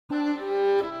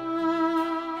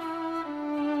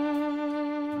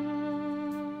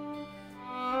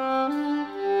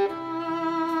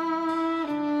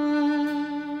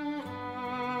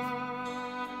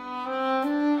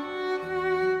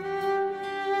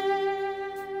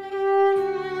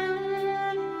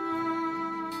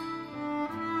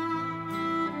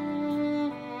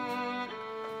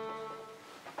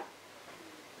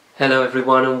Hello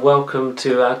everyone, and welcome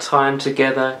to our time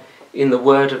together in the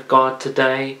Word of God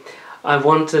today. I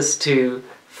want us to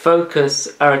focus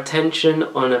our attention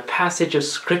on a passage of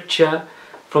Scripture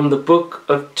from the book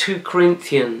of 2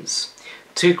 Corinthians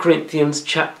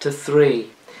chapter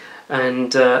 3.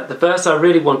 And the verse I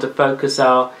really want to focus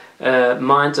our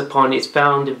minds upon is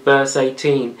found in verse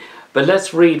 18. But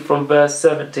let's read from verse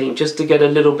 17 just to get a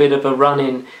little bit of a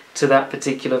run-in to that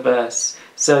particular verse.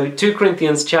 So 2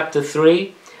 Corinthians chapter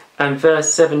 3 and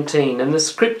verse 17. And the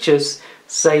scriptures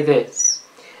say this: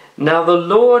 "Now the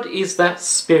Lord is that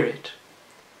Spirit,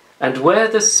 and where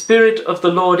the Spirit of the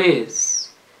Lord is,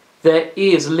 there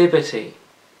is liberty.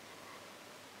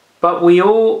 But we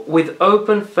all, with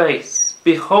open face,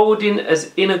 beholding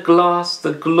as in a glass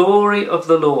the glory of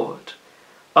the Lord,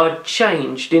 are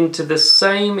changed into the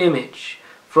same image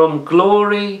from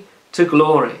glory to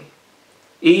glory,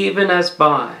 even as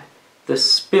by the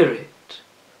Spirit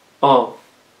of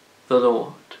the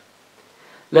Lord."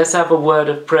 Let's have a word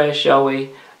of prayer, shall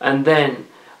we? And then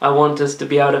I want us to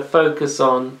be able to focus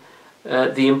on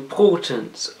the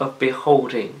importance of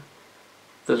beholding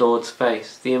the Lord's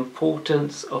face, the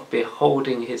importance of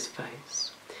beholding His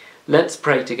face. Let's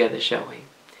pray together, shall we?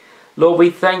 Lord, we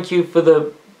thank you for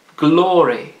the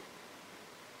glory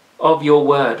of your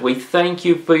word. We thank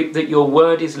you for that your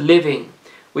word is living.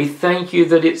 We thank you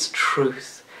that it's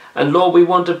truth. And Lord, we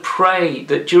want to pray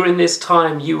that during this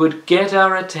time you would get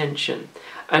our attention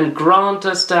and grant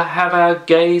us to have our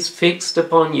gaze fixed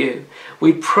upon you.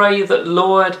 We pray that,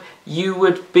 Lord, you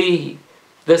would be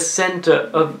the center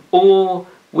of all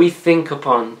we think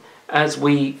upon as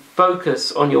we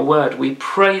focus on your word. We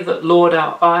pray that, Lord,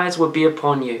 our eyes would be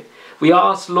upon you. We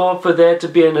ask, Lord, for there to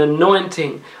be an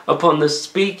anointing upon the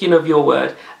speaking of your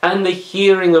word and the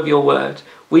hearing of your word.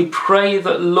 We pray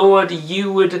that, Lord,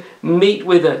 you would meet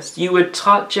with us. You would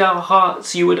touch our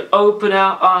hearts. You would open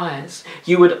our eyes.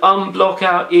 You would unblock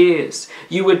our ears.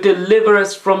 You would deliver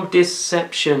us from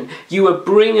deception. You would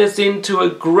bring us into a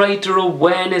greater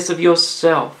awareness of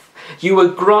yourself. You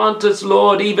would grant us,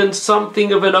 Lord, even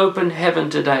something of an open heaven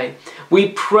today. We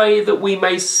pray that we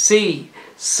may see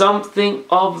something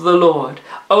of the Lord.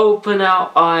 Open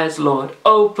our eyes, Lord.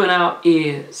 Open our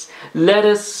ears. Let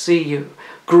us see you.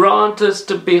 Grant us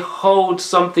to behold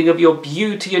something of your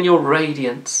beauty and your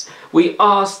radiance. We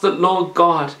ask that, Lord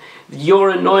God, your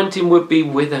anointing would be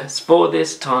with us for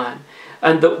this time.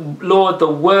 And that, Lord, the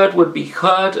word would be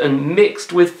heard and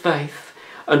mixed with faith.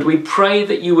 And we pray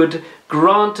that you would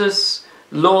grant us,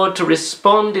 Lord, to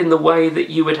respond in the way that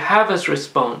you would have us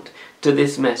respond to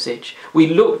this message. We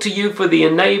look to you for the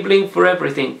enabling, for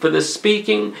everything, for the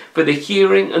speaking, for the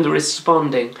hearing and the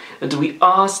responding. And we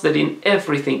ask that in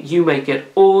everything you may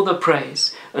get all the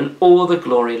praise and all the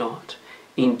glory, Lord.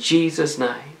 In Jesus'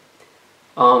 name.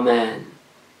 Amen.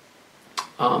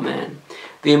 Amen.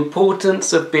 The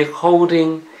importance of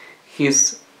beholding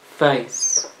his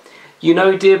face. You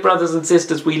know, dear brothers and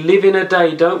sisters, we live in a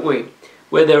day, don't we,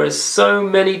 where there are so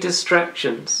many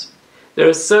distractions. There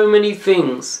are so many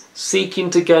things seeking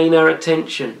to gain our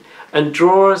attention and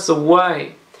draw us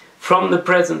away from the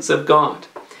presence of God.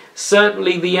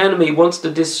 Certainly the enemy wants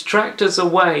to distract us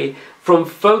away from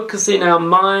focusing our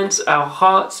minds, our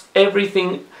hearts,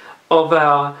 everything of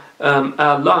our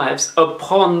lives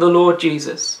upon the Lord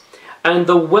Jesus. And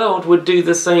the world would do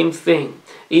the same thing,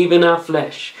 even our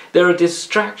flesh. There are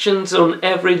distractions on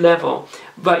every level.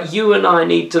 But you and I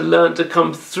need to learn to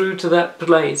come through to that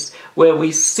place where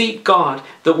we seek God,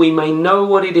 that we may know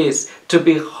what it is to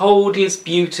behold his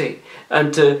beauty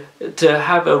and to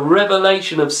have a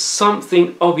revelation of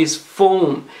something of his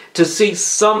form, to see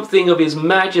something of his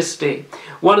majesty.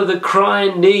 One of the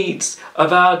crying needs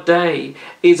of our day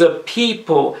is a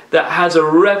people that has a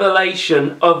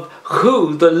revelation of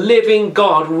who the living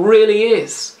God really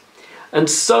is. And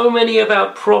so many of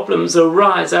our problems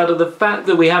arise out of the fact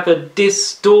that we have a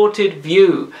distorted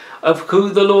view of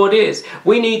who the Lord is.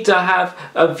 We need to have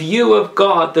a view of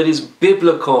God that is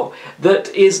biblical,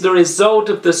 that is the result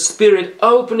of the Spirit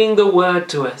opening the Word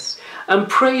to us. And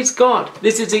praise God,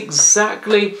 this is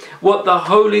exactly what the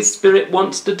Holy Spirit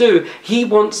wants to do. He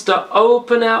wants to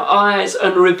open our eyes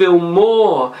and reveal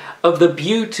more of the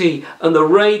beauty and the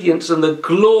radiance and the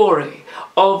glory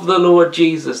of the Lord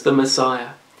Jesus, the Messiah.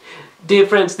 Dear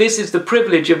friends, this is the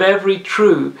privilege of every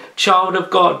true child of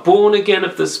God, born again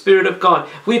of the Spirit of God.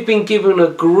 We've been given a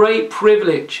great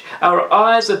privilege. Our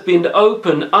eyes have been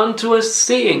opened unto us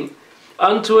seeing,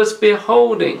 unto us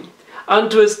beholding,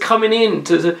 unto us coming in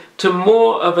to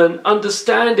more of an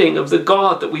understanding of the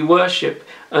God that we worship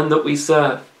and that we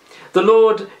serve. The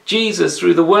Lord Jesus,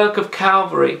 through the work of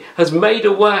Calvary, has made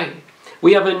a way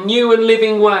We have a new and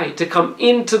living way to come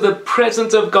into the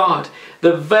presence of God.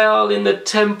 The veil in the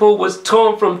temple was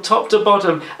torn from top to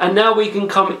bottom, and now we can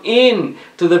come in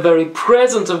to the very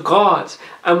presence of God,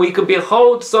 and we can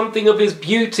behold something of his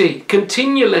beauty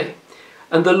continually.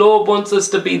 And the Lord wants us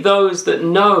to be those that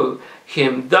know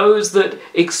him, those that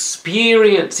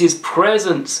experience his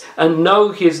presence and know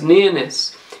his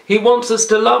nearness. He wants us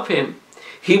to love him.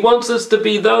 He wants us to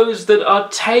be those that are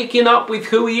taken up with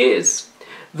who he is,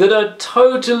 that are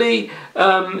totally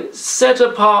set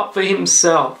apart for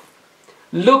himself,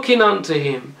 looking unto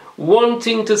him,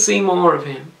 wanting to see more of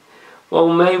him.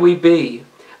 Well, may we be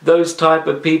those type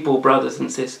of people, brothers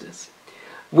and sisters.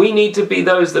 We need to be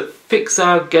those that fix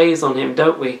our gaze on him,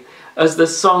 don't we? As the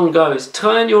song goes,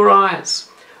 turn your eyes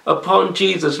upon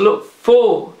Jesus, look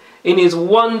full in his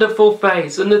wonderful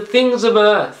face, and the things of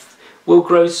earth will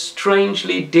grow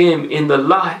strangely dim in the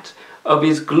light of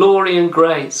his glory and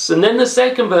grace. And then the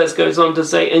second verse goes on to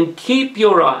say, and keep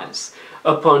your eyes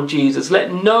upon Jesus.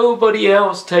 Let nobody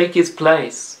else take his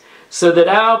place, so that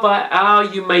hour by hour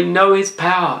you may know his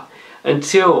power,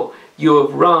 until you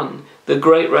have run the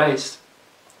great race.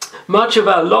 Much of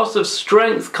our loss of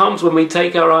strength comes when we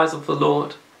take our eyes off the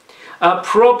Lord. Our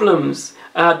problems,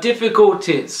 our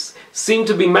difficulties seem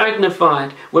to be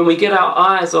magnified when we get our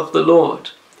eyes off the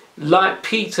Lord. Like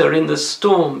Peter in the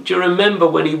storm. Do you remember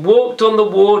when he walked on the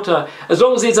water? As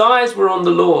long as his eyes were on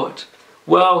the Lord,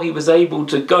 well, he was able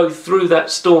to go through that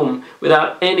storm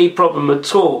without any problem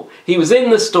at all. He was in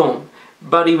the storm,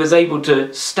 but he was able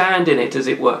to stand in it, as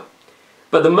it were.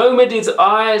 But the moment his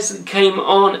eyes came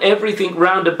on everything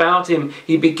round about him,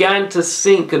 he began to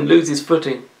sink and lose his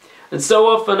footing. And so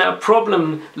often our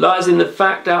problem lies in the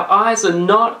fact our eyes are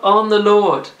not on the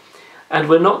Lord, and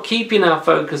we're not keeping our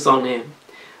focus on him.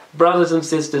 Brothers and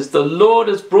sisters, the Lord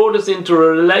has brought us into a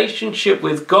relationship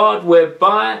with God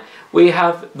whereby we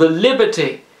have the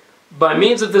liberty, by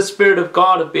means of the Spirit of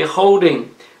God, of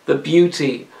beholding the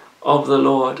beauty of the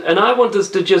Lord. And I want us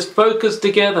to just focus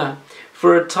together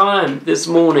for a time this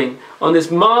morning on this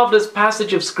marvelous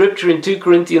passage of Scripture in 2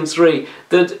 Corinthians 3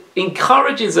 that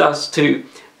encourages us to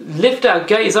lift our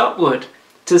gaze upward,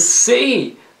 to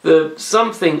see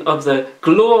something of the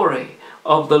glory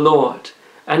of the Lord,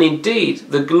 and indeed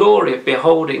the glory of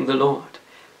beholding the Lord.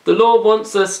 The Lord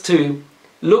wants us to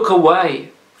look away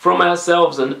from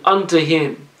ourselves and unto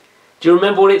him. Do you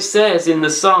remember what it says in the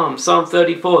Psalm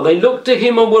 34? They looked to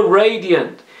him and were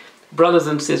radiant. Brothers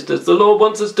and sisters, the Lord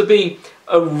wants us to be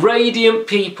a radiant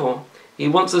people. He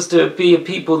wants us to be a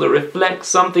people that reflect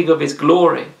something of his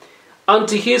glory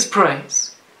unto his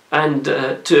praise, and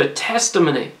to a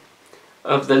testimony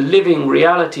of the living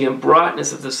reality and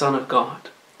brightness of the Son of God.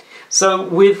 So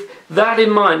with that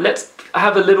in mind, let's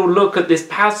have a little look at this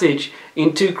passage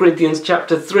in 2 Corinthians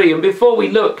chapter 3. And before we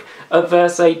look at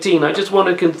verse 18, I just want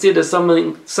to consider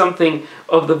something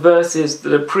of the verses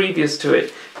that are previous to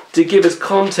it, to give us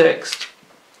context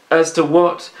as to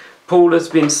what Paul has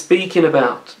been speaking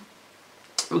about.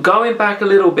 Going back a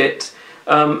little bit,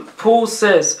 Paul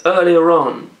says earlier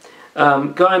on,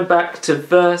 going back to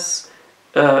verse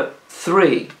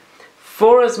 3,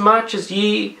 forasmuch as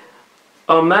ye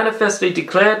are manifestly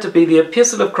declared to be the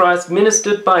epistle of Christ,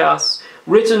 ministered by us,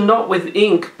 written not with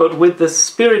ink, but with the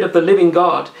Spirit of the living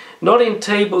God, not in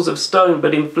tables of stone,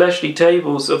 but in fleshly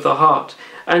tables of the heart.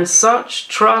 And such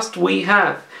trust we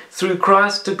have through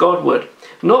Christ to Godward.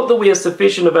 Not that we are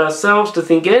sufficient of ourselves to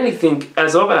think anything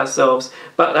as of ourselves,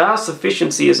 but our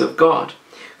sufficiency is of God,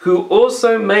 who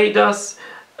also made us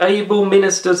able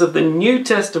ministers of the New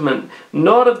Testament,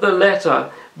 not of the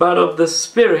letter, but of the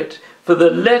Spirit. For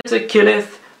the letter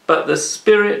killeth, but the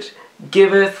Spirit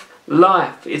giveth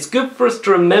life. It's good for us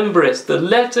to remember it. The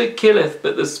letter killeth,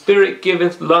 but the Spirit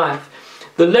giveth life.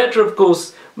 The letter, of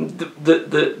course,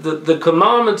 the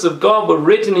commandments of God were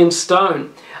written in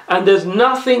stone. And there's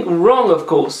nothing wrong, of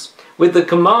course, with the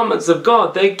commandments of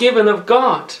God. They're given of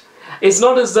God. It's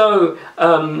not as though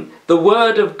the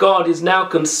Word of God is now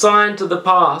consigned to the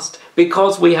past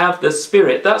because we have the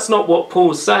Spirit. That's not what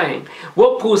Paul's saying.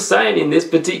 What Paul's saying in this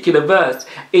particular verse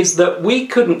is that we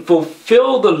couldn't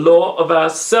fulfill the law of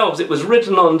ourselves. It was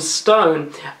written on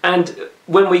stone. And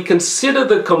when we consider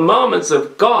the commandments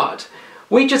of God,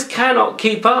 we just cannot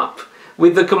keep up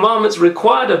with the commandments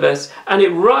required of us, and it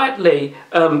rightly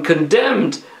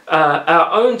condemned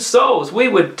our own souls. We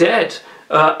were dead,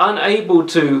 unable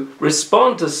to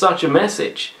respond to such a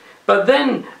message. But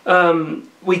then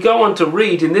we go on to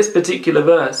read in this particular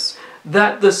verse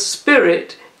that the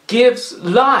Spirit gives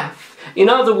life. In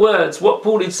other words, what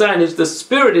Paul is saying is the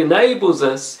Spirit enables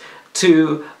us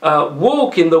to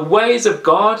walk in the ways of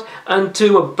God and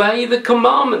to obey the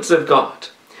commandments of God.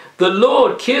 The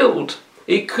Lord killed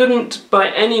It couldn't by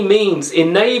any means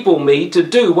enable me to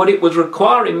do what it was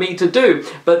requiring me to do.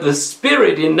 But the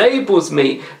Spirit enables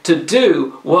me to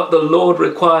do what the Lord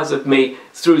requires of me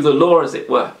through the law, as it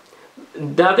were.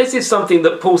 Now, this is something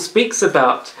that Paul speaks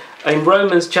about in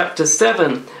Romans chapter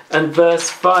 7 and verse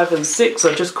 5 and 6.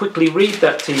 I'll just quickly read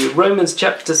that to you. Romans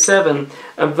chapter 7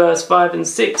 and verse 5 and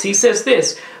 6. He says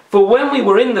this: "For when we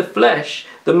were in the flesh,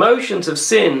 the motions of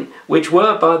sin, which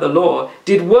were by the law,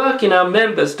 did work in our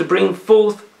members to bring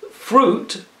forth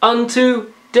fruit unto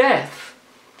death.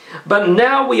 But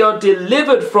now we are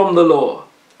delivered from the law,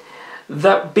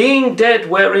 that being dead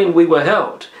wherein we were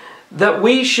held, that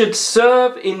we should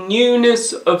serve in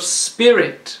newness of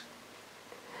spirit,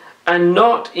 and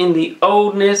not in the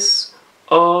oldness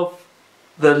of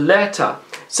the letter."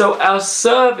 So our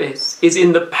service is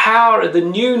in the power, the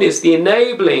newness, the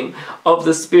enabling of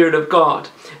the Spirit of God.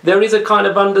 There is a kind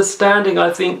of understanding,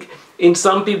 I think, in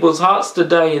some people's hearts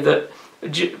today that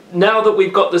now that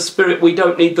we've got the Spirit, we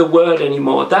don't need the Word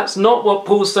anymore. That's not what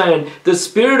Paul's saying. The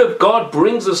Spirit of God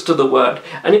brings us to the Word.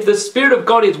 And if the Spirit of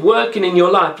God is working in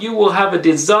your life, you will have a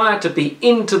desire to be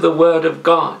into the Word of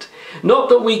God. Not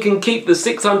that we can keep the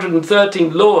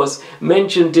 613 laws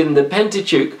mentioned in the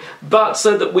Pentateuch, but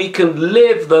so that we can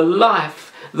live the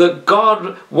life that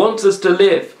God wants us to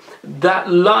live.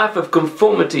 That life of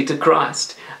conformity to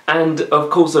Christ and, of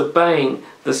course, obeying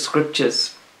the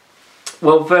Scriptures.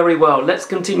 Well, very well. Let's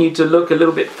continue to look a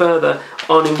little bit further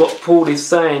on in what Paul is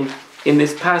saying in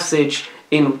this passage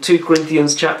in 2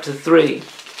 Corinthians chapter 3.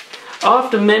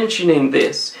 After mentioning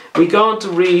this, we go on to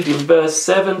read in verse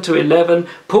 7 to 11,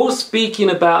 Paul speaking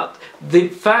about the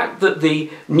fact that the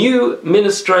new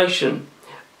ministration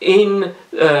in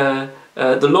the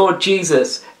Lord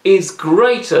Jesus is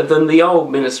greater than the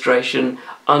old ministration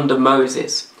under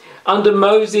Moses. Under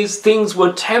Moses, things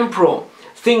were temporal.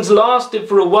 Things lasted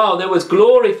for a while. There was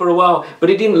glory for a while, but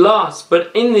it didn't last.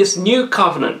 But in this new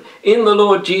covenant, in the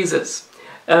Lord Jesus,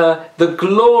 the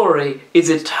glory is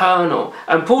eternal.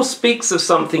 And Paul speaks of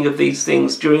something of these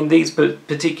things during these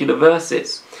particular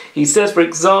verses. He says, for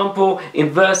example,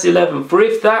 in verse 11, "For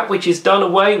if that which is done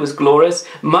away was glorious,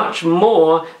 much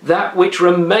more that which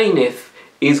remaineth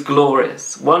is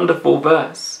glorious." Wonderful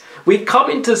verse. We come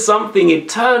into something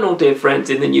eternal, dear friends,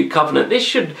 in the new covenant. This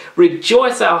should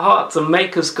rejoice our hearts and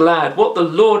make us glad. What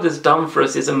the Lord has done for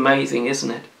us is amazing, isn't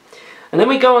it? And then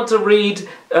we go on to read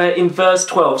in verse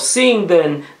 12, "Seeing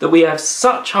then that we have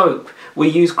such hope, we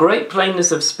use great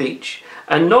plainness of speech,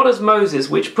 and not as Moses,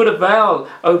 which put a veil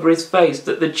over his face,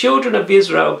 that the children of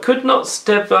Israel could not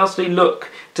steadfastly look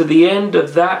to the end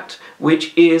of that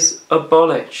which is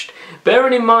abolished."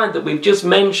 Bearing in mind that we've just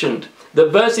mentioned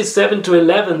that verses 7 to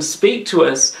 11 speak to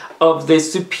us of the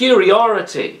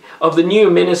superiority of the new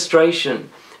administration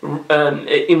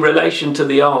in relation to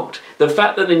the old. The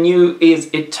fact that the new is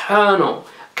eternal,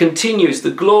 continues,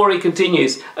 the glory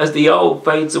continues as the old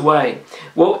fades away.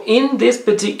 Well, in this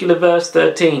particular verse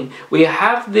 13, we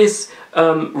have this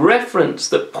reference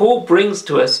that Paul brings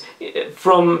to us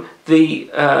from the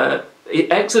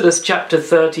Exodus chapter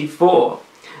 34,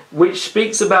 which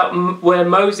speaks about where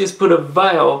Moses put a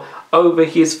veil over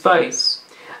his face.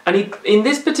 And in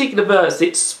this particular verse,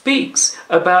 it speaks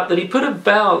about that he put a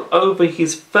veil over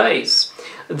his face,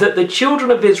 that the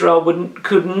children of Israel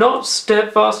could not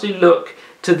steadfastly look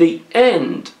to the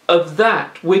end of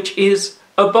that which is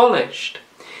abolished.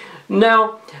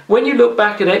 Now, when you look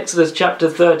back at Exodus chapter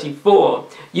 34,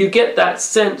 you get that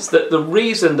sense that the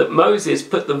reason that Moses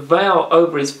put the veil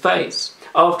over his face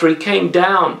after he came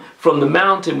down from the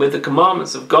mountain with the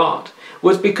commandments of God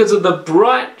was because of the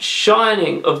bright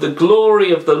shining of the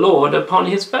glory of the Lord upon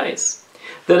his face.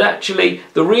 That actually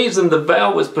the reason the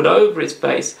veil was put over his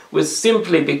face was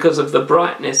simply because of the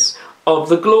brightness of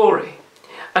the glory.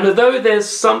 And although there's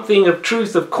something of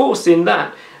truth, of course, in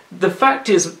that, the fact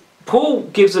is Paul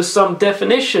gives us some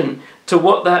definition to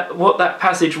what that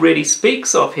passage really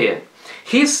speaks of here.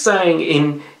 He's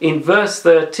saying in verse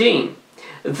 13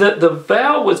 that the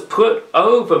veil was put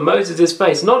over Moses'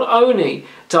 face, not only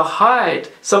to hide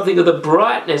something of the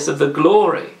brightness of the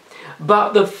glory,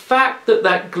 but the fact that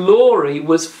that glory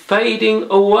was fading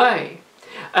away.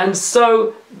 And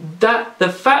so that the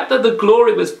fact that the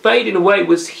glory was fading away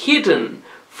was hidden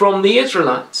from the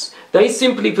Israelites. They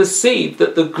simply perceived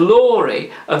that the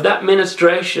glory of that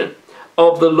ministration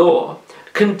of the law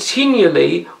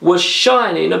continually was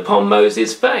shining upon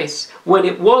Moses' face when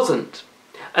it wasn't.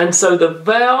 And so the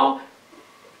veil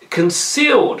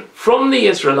concealed from the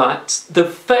Israelites the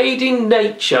fading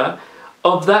nature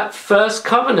of that first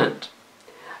covenant.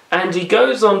 And he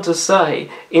goes on to say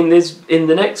in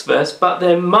the next verse, "But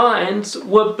their minds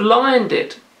were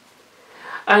blinded."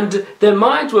 And their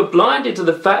minds were blinded to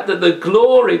the fact that the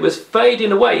glory was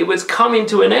fading away. It was coming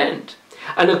to an end.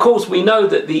 And of course, we know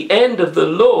that the end of the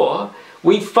law,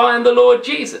 we find the Lord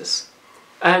Jesus.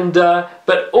 And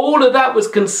but all of that was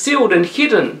concealed and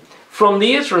hidden from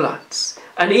the Israelites.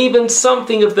 And even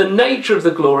something of the nature of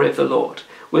the glory of the Lord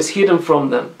was hidden from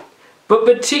them. But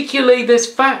particularly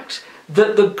this fact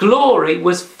that the glory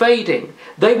was fading.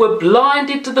 They were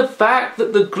blinded to the fact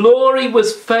that the glory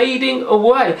was fading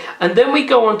away. And then we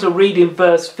go on to read in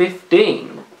verse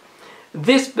 15.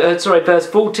 Verse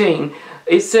 14.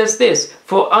 It says this,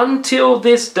 "For until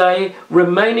this day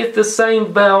remaineth the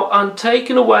same veil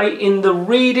untaken away in the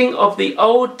reading of the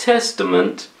Old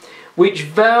Testament, which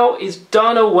veil is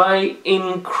done away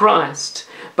in Christ.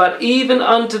 But even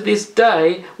unto this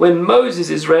day, when Moses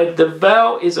is read, the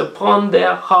veil is upon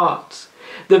their hearts."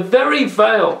 The very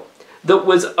veil that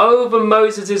was over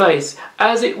Moses' face,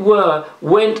 as it were,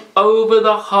 went over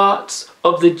the hearts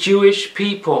of the Jewish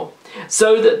people,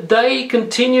 so that they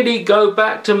continually go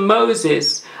back to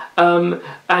Moses and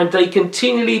they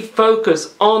continually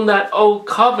focus on that old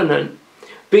covenant,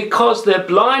 because they're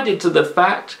blinded to the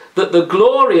fact that the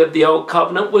glory of the old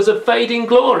covenant was a fading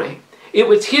glory. It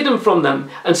was hidden from them,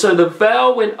 and so the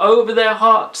veil went over their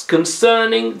hearts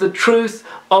concerning the truth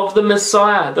of the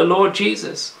Messiah, the Lord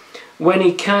Jesus, when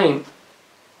he came.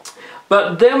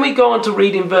 But then we go on to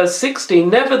read in verse 16,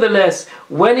 "Nevertheless,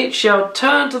 when it shall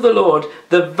turn to the Lord,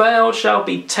 the veil shall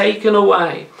be taken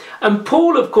away." And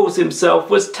Paul, of course, himself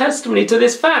was testimony to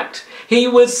this fact. He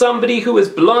was somebody who was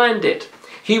blinded.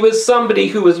 He was somebody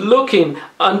who was looking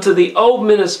unto the old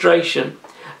ministration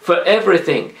for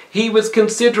everything. He was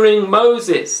considering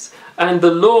Moses and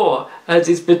the law as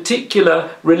his particular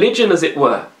religion, as it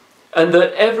were, and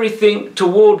that everything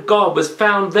toward God was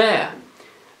found there.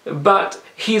 But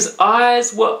his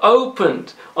eyes were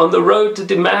opened on the road to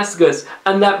Damascus,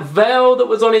 and that veil that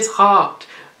was on his heart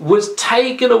was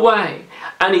taken away,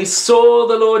 and he saw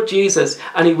the Lord Jesus,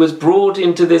 and he was brought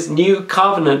into this new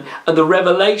covenant. And the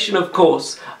revelation, of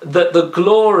course, that the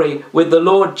glory with the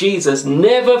Lord Jesus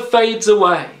never fades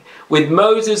away. With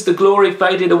Moses, the glory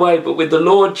faded away, but with the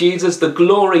Lord Jesus, the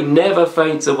glory never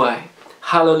fades away.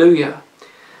 Hallelujah.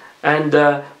 And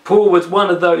Paul was one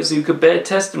of those who could bear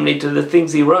testimony to the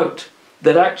things he wrote,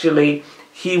 that actually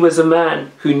he was a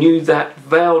man who knew that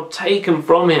veil taken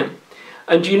from him.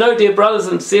 And you know, dear brothers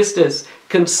and sisters,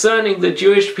 concerning the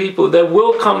Jewish people, there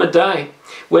will come a day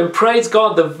when, praise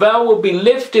God, the veil will be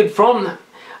lifted from them,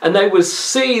 and they will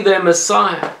see their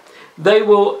Messiah. They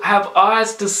will have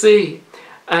eyes to see,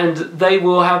 and they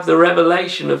will have the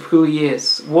revelation of who he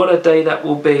is. What a day that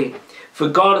will be. For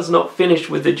God is not finished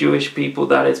with the Jewish people,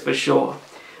 that is for sure.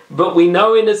 But we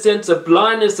know, in a sense, a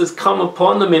blindness has come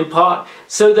upon them in part,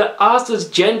 so that us as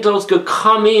Gentiles could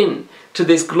come in to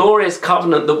this glorious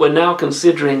covenant that we're now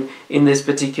considering in this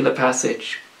particular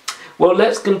passage. Well,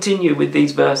 let's continue with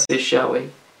these verses, shall we?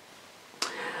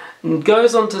 And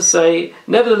goes on to say,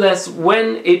 "Nevertheless,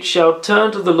 when it shall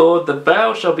turn to the Lord, the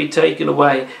veil shall be taken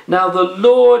away. Now the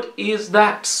Lord is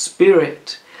that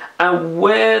Spirit, and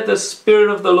where the Spirit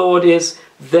of the Lord is,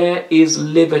 there is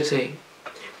liberty."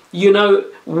 You know,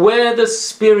 where the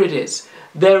Spirit is,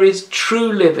 there is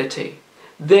true liberty.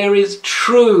 There is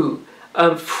true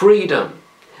freedom.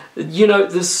 You know,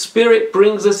 the Spirit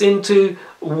brings us into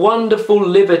wonderful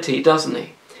liberty, doesn't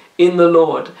he, in the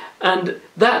Lord? And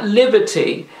that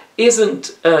liberty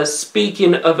isn't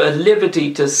speaking of a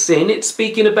liberty to sin. It's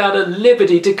speaking about a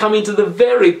liberty to come into the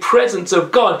very presence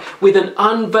of God with an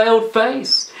unveiled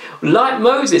face. Like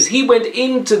Moses, he went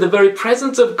into the very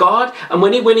presence of God, and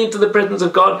when he went into the presence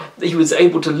of God, he was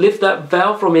able to lift that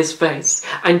veil from his face.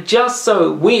 And just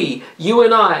so we, you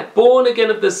and I, born again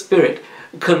of the Spirit,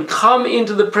 can come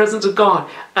into the presence of God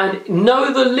and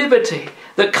know the liberty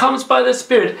that comes by the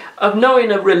Spirit of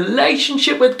knowing a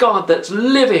relationship with God that's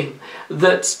living,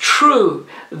 that's true,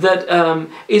 that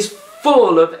is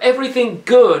full of everything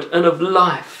good and of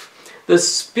life. The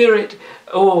Spirit,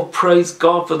 oh, praise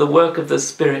God for the work of the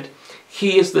Spirit.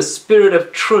 He is the Spirit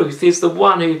of truth. He's the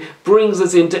one who brings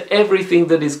us into everything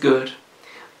that is good.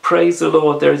 Praise the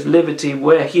Lord, there is liberty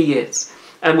where he is.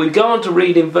 And we go on to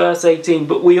read in verse 18,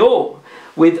 "But we all,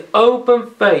 with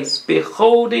open face,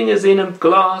 beholding as in a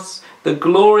glass the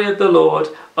glory of the Lord,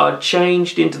 are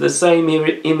changed into the same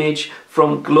image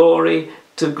from glory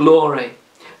to glory."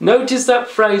 Notice that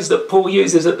phrase that Paul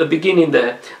uses at the beginning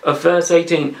there of verse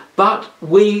 18. But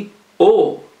we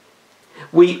all.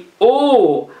 We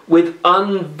all with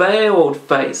unveiled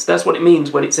face. That's what it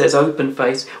means when it says open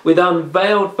face. With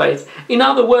unveiled face. In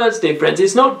other words, dear friends,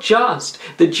 it's not just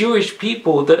the Jewish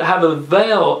people that have a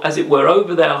veil, as it were,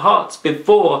 over their hearts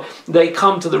before they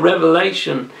come to the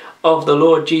revelation of the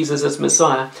Lord Jesus as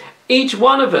Messiah. Each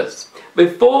one of us,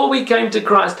 before we came to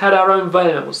Christ, had our own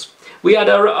veils. We had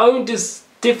our own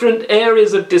different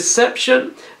areas of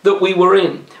deception that we were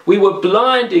in. We were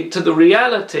blinded to the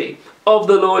reality of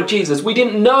the Lord Jesus. We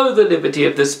didn't know the liberty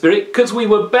of the Spirit because we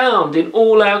were bound in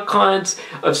all our kinds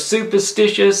of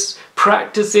superstitious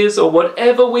practices or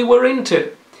whatever we were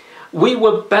into. We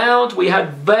were bound, we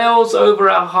had veils over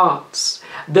our hearts.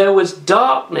 There was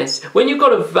darkness. When you've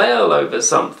got a veil over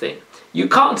something, you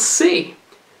can't see.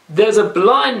 There's a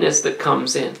blindness that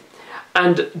comes in.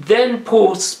 And then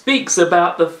Paul speaks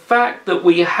about the fact that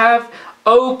we have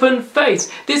open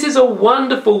face. This is a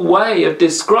wonderful way of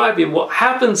describing what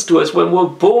happens to us when we're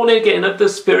born again of the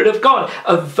Spirit of God.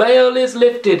 A veil is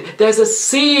lifted. There's a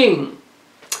seeing.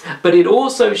 But it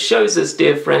also shows us,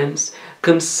 dear friends,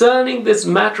 concerning this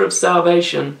matter of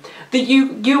salvation, that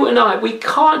you and I, we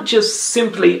can't just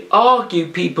simply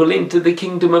argue people into the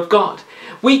kingdom of God.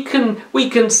 We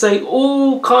can say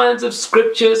all kinds of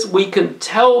scriptures. We can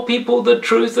tell people the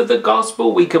truth of the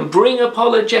gospel. We can bring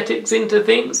apologetics into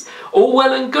things. All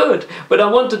well and good. But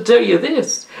I want to tell you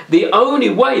this. The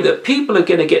only way that people are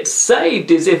going to get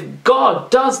saved is if God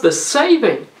does the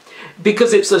saving.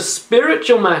 Because it's a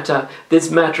spiritual matter, this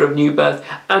matter of new birth.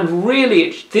 And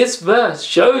really, this verse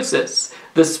shows us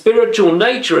the spiritual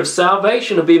nature of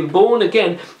salvation, of being born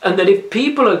again, and that if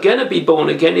people are going to be born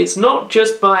again, it's not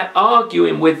just by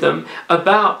arguing with them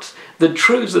about the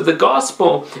truths of the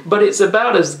gospel, but it's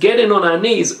about us getting on our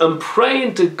knees and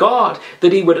praying to God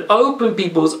that he would open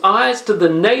people's eyes to the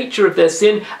nature of their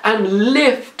sin and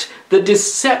lift the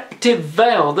deceptive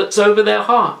veil that's over their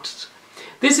hearts.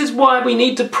 This is why we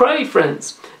need to pray,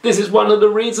 friends. This is one of the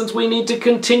reasons we need to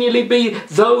continually be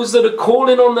those that are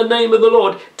calling on the name of the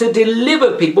Lord to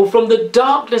deliver people from the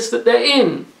darkness that they're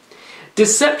in.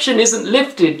 Deception isn't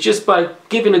lifted just by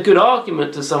giving a good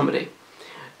argument to somebody.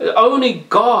 Only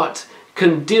God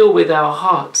can deal with our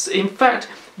hearts. In fact,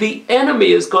 the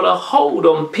enemy has got a hold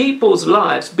on people's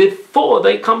lives before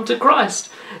they come to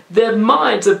Christ. Their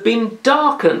minds have been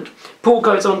darkened. Paul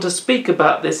goes on to speak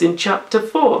about this in chapter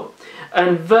 4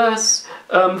 and verse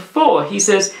 4, he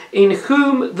says, in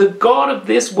whom the God of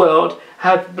this world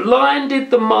hath blinded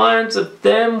the minds of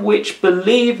them which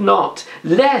believe not,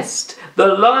 lest the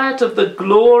light of the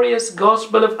glorious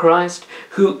gospel of Christ,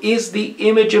 who is the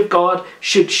image of God,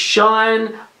 should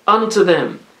shine unto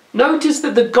them. Notice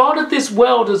that the God of this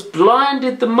world has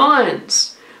blinded the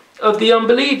minds of the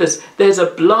unbelievers. There's a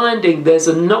blinding, there's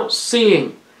a not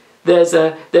seeing, there's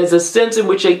a sense in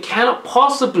which they cannot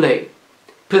possibly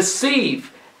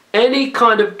perceive any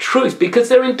kind of truth because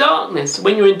they're in darkness.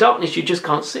 When you're in darkness, you just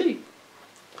can't see.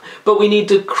 But we need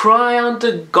to cry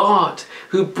unto God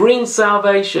who brings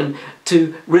salvation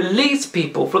to release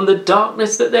people from the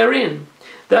darkness that they're in.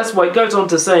 That's why it goes on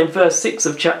to say in verse 6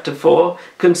 of chapter 4,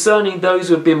 concerning those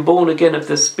who have been born again of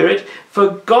the Spirit,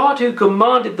 for God who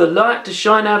commanded the light to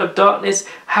shine out of darkness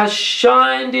has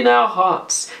shined in our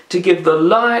hearts to give the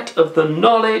light of the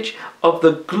knowledge of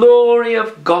the glory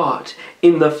of God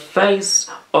in the face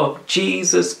of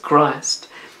Jesus Christ.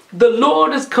 The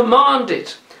Lord has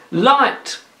commanded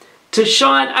light to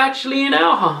shine actually in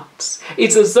our hearts.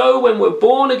 It's as though when we're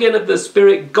born again of the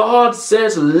Spirit, God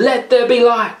says, let there be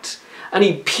light. And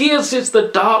he pierces the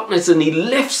darkness and he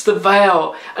lifts the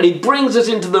veil and he brings us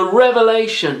into the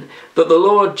revelation that the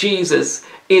Lord Jesus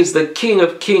is the King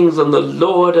of Kings and the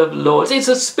Lord of Lords. It's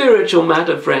a spiritual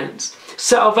matter, friends.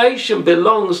 Salvation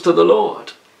belongs to the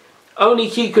Lord. Only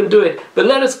he can do it. But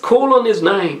let us call on his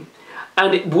name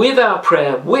and with our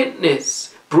prayer,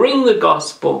 witness, bring the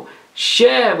gospel,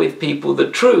 share with people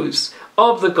the truths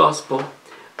of the gospel.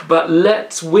 But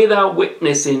let's, with our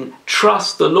witnessing,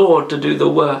 trust the Lord to do the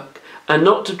work. And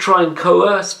not to try and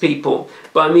coerce people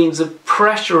by means of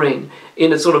pressuring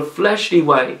in a sort of fleshly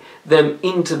way them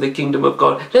into the kingdom of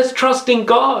God. Let's trust in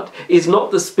God. Is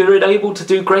not the Spirit able to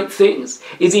do great things?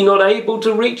 Is he not able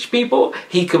to reach people?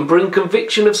 He can bring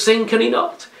conviction of sin, can he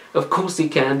not? Of course he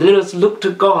can. Let us look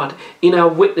to God in our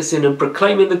witnessing and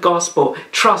proclaiming the gospel.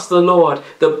 Trust the Lord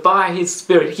that by his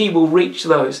Spirit he will reach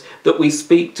those that we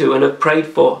speak to and have prayed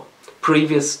for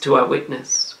previous to our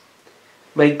witness.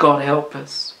 May God help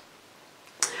us.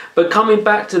 But coming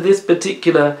back to this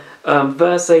particular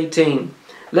verse 18,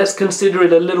 let's consider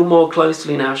it a little more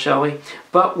closely now, shall we?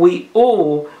 But we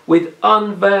all, with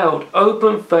unveiled,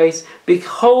 open face,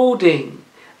 beholding,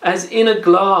 as in a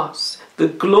glass, the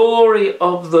glory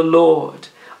of the Lord,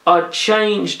 are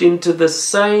changed into the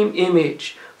same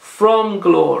image from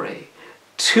glory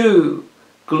to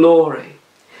glory.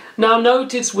 Now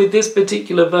notice with this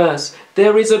particular verse,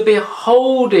 there is a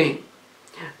beholding.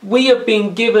 We have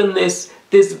been given this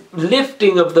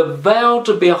lifting of the veil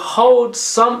to behold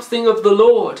something of the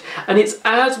Lord. And it's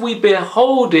as we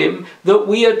behold him that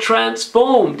we are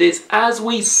transformed. It's as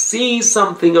we see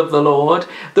something of the Lord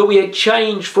that we are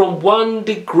changed from one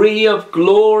degree of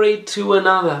glory to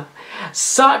another.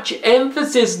 Such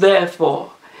emphasis,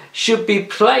 therefore, should be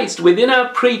placed within our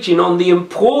preaching on the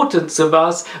importance of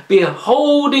us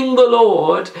beholding the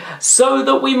Lord so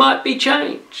that we might be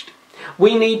changed.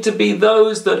 We need to be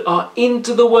those that are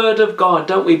into the Word of God,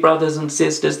 don't we, brothers and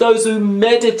sisters? Those who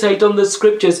meditate on the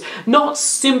Scriptures, not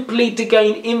simply to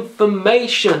gain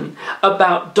information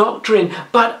about doctrine,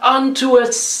 but unto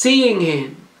us seeing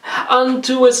him,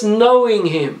 unto us knowing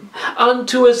him,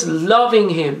 unto us loving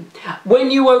him. When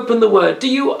you open the Word, do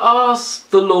you ask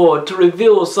the Lord to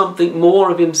reveal something more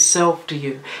of himself to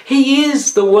you? He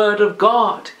is the Word of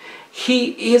God.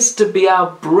 He is to be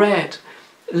our bread.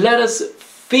 Let us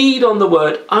feed on the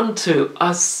Word unto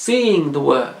us seeing the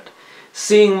Word,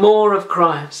 seeing more of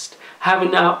Christ,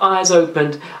 having our eyes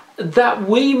opened, that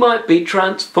we might be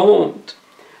transformed.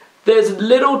 There's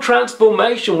little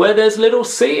transformation where there's little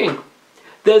seeing.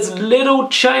 There's little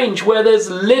change where there's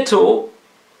little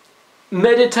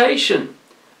meditation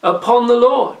upon the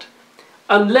Lord.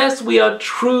 Unless we are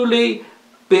truly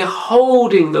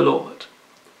beholding the Lord,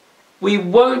 we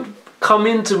won't come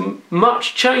into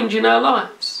much change in our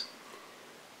lives.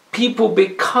 People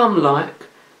become like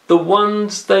the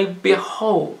ones they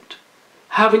behold.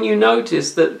 Haven't you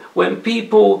noticed that when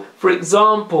people, for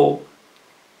example,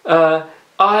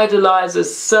 idolize a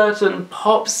certain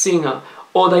pop singer,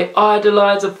 or they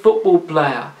idolize a football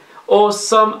player, or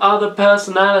some other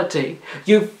personality,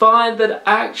 you find that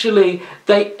actually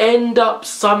they end up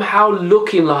somehow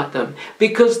looking like them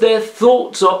because their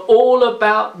thoughts are all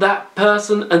about that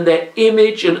person and their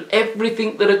image and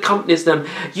everything that accompanies them.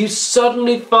 You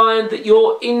suddenly find that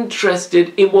you're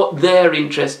interested in what they're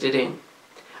interested in,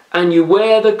 and you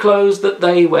wear the clothes that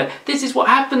they wear. This is what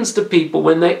happens to people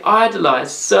when they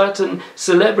idolize certain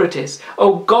celebrities.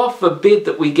 Oh, God forbid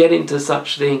that we get into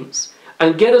such things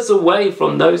and get us away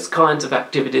from those kinds of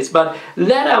activities. But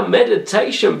let our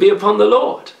meditation be upon the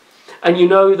Lord. And you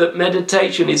know that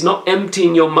meditation is not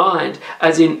emptying your mind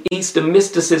as in Eastern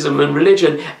mysticism and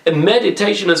religion. And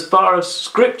meditation, as far as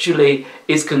scripturally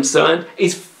is concerned,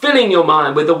 is filling your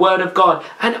mind with the Word of God.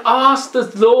 And ask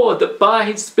the Lord that by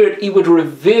his Spirit he would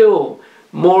reveal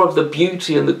more of the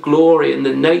beauty and the glory and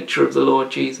the nature of the Lord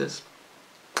Jesus.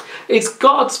 It's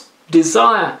God's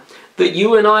desire that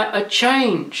you and I are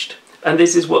changed. And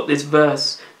this is what this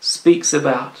verse speaks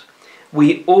about.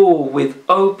 We all, with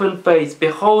open face,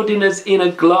 beholding as in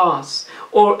a glass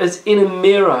or as in a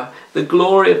mirror the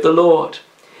glory of the Lord.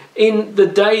 In the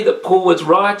day that Paul was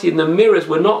writing, the mirrors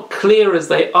were not clear as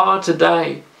they are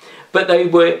today, but they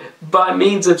were by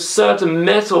means of certain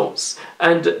metals,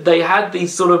 and they had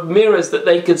these sort of mirrors that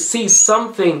they could see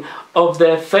something of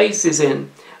their faces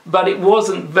in, but it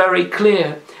wasn't very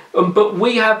clear. But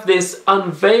we have this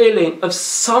unveiling of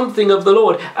something of the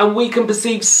Lord, and we can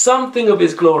perceive something of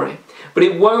his glory. But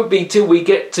it won't be till we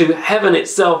get to heaven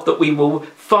itself that we will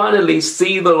finally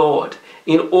see the Lord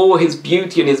in all his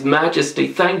beauty and his majesty.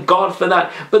 Thank God for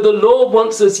that. But the Lord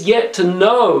wants us yet to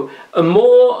know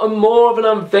more and more of an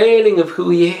unveiling of who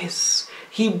he is.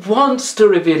 He wants to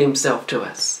reveal himself to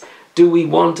us. Do we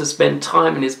want to spend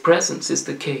time in his presence is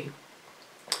the key.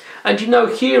 And you know,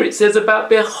 here it says about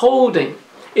beholding.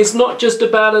 It's not just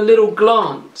about a little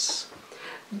glance.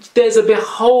 There's a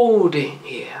beholding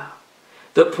here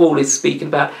that Paul is speaking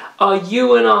about. Are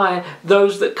you and I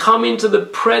those that come into the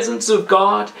presence of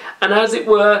God and, as it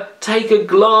were, take a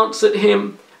glance at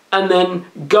him and then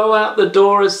go out the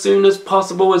door as soon as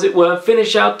possible, as it were,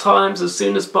 finish our times as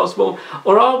soon as possible?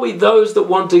 Or are we those that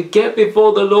want to get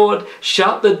before the Lord,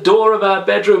 shut the door of our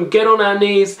bedroom, get on our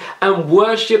knees and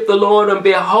worship the Lord and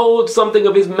behold something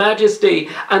of his majesty,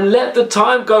 and let the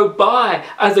time go by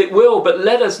as it will, but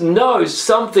let us know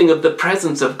something of the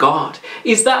presence of God?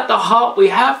 Is that the heart we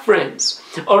have, friends?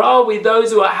 Or are we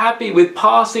those who are happy with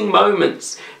passing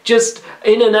moments, just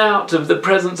in and out of the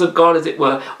presence of God, as it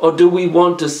were? Or do we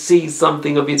want to see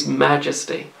something of his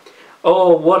majesty?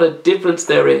 Oh, what a difference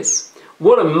there is.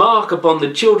 What a mark upon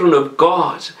the children of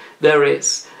God there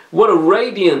is. What a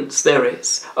radiance there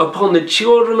is upon the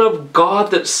children of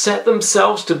God that set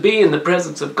themselves to be in the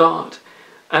presence of God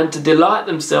and to delight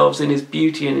themselves in his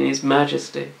beauty and in his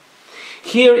majesty.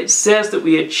 Here it says that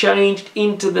we are changed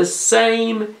into the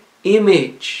same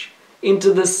image.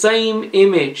 Into the same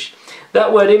image.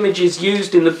 That word image is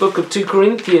used in the book of 2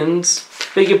 Corinthians,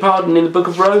 beg your pardon, in the book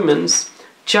of Romans,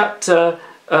 chapter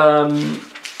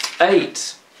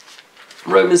 8.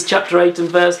 Romans chapter 8 and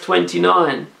verse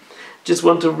 29. Just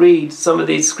want to read some of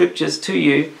these scriptures to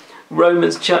you.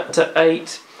 Romans chapter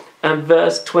 8 and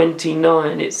verse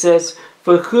 29. It says,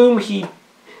 For whom he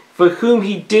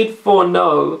did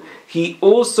foreknow, he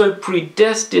also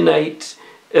predestinated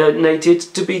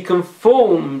to be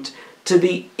conformed to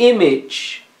the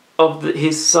image of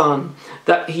his Son,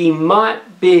 that he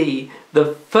might be the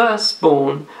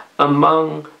firstborn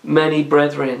among many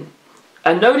brethren.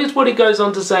 And notice what it goes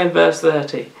on to say in verse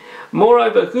 30.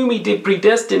 Moreover, whom he did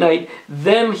predestinate,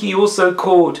 them he also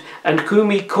called, and whom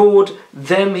he called,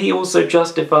 them he also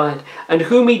justified, and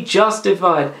whom he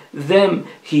justified, them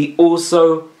he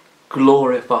also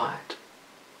glorified.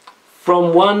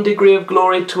 From one degree of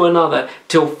glory to another,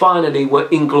 till finally we're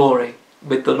in glory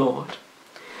with the Lord.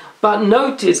 But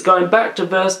notice, going back to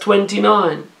verse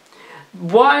 29,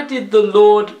 why did the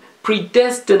Lord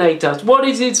predestinate us? What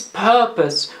is his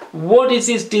purpose? What is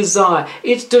his desire?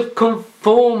 It's to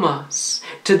conform us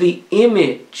to the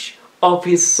image of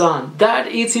his Son. That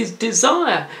is his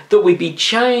desire, that we be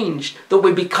changed, that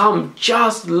we become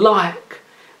just like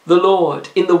the Lord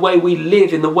in the way we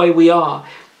live, in the way we are.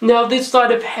 Now, this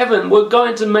side of heaven, we're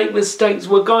going to make mistakes.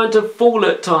 We're going to fall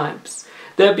at times.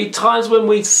 There'll be times when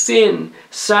we sin,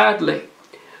 sadly.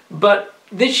 But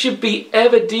this should be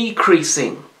ever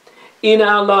decreasing in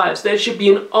our lives. There should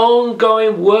be an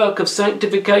ongoing work of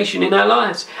sanctification in our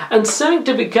lives. And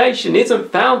sanctification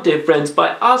isn't found, dear friends, by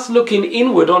us looking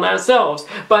inward on ourselves,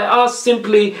 by us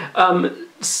simply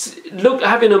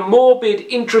having a morbid,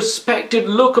 introspective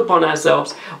look upon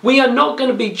ourselves. We are not going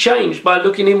to be changed by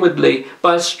looking inwardly,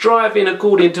 by striving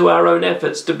according to our own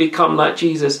efforts to become like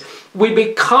Jesus. We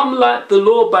become like the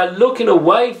Lord by looking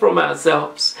away from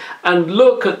ourselves and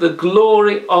look at the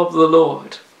glory of the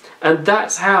Lord. And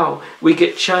that's how we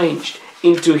get changed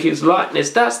into his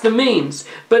likeness. That's the means.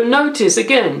 But notice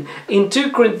again, in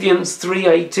 2 Corinthians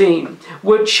 3:18,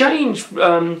 we're changed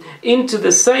into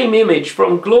the same image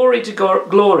from glory to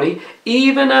glory,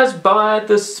 even as by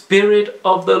the Spirit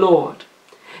of the Lord.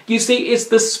 You see, it's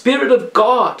the Spirit of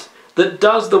God that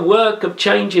does the work of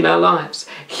changing our lives.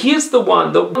 He's the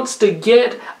one that wants to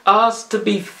get us to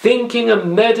be thinking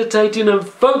and meditating and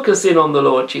focusing on the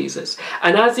Lord Jesus.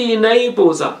 And as he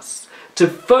enables us to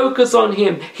focus on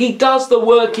him, he does the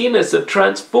work in us of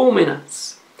transforming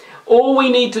us. All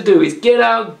we need to do is get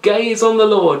our gaze on the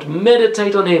Lord,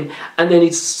 meditate on him, and then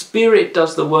his Spirit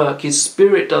does the work. His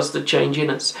Spirit does the change in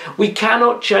us. We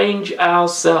cannot change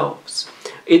ourselves.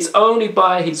 It's only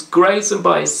by his grace and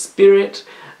by his Spirit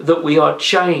that we are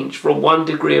changed from one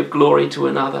degree of glory to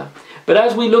another. But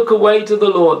as we look away to the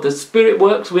Lord, the Spirit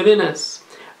works within us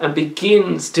and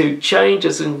begins to change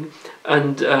us and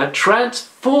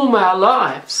transform our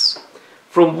lives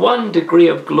from one degree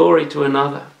of glory to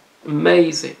another.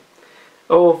 Amazing.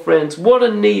 Oh, friends, what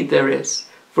a need there is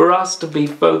for us to be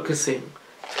focusing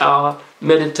our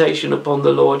meditation upon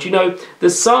the Lord. You know, the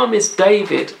psalmist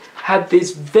David had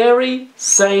this very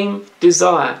same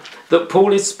desire that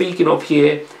Paul is speaking of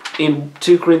here in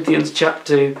 2 Corinthians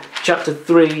chapter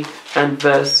 3 and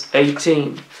verse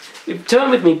 18. Turn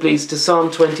with me, please, to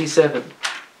Psalm 27.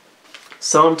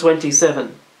 Psalm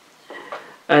 27.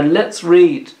 And let's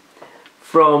read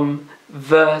from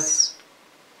verse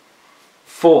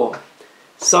 4.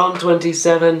 Psalm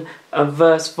 27 and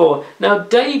verse 4. Now,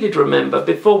 David, remember,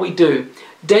 before we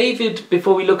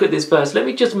look at this verse, let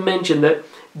me just mention that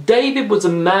David was a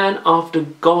man after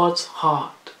God's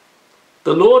heart.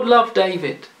 The Lord loved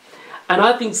David. And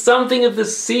I think something of the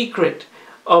secret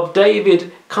of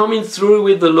David coming through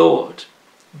with the Lord,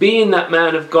 being that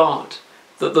man of God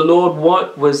that the Lord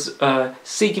was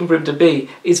seeking for him to be,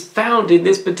 is found in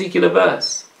this particular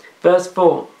verse. Verse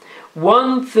 4.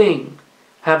 One thing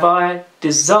have I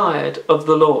desired of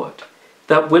the Lord,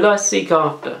 that will I seek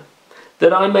after,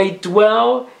 that I may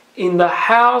dwell in the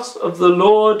house of the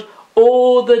Lord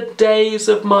all the days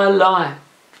of my life.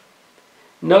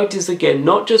 Notice again,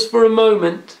 not just for a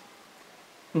moment,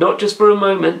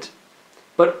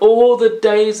 but all the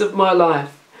days of my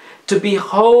life, to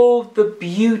behold the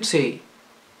beauty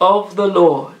of the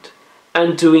Lord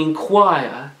and to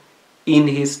inquire in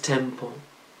his temple.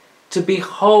 To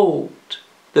behold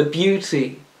the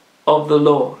beauty of the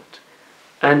Lord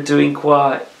and to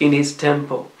inquire in his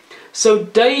temple. So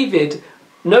David,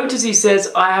 notice he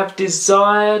says, I have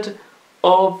desired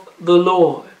of the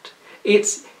Lord.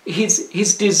 It's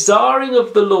his desiring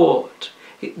of the Lord,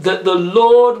 that the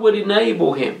Lord would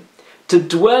enable him to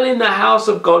dwell in the house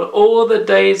of God all the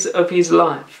days of his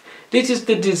life, This is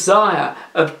the desire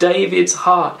of David's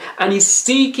heart. And he's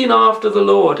seeking after the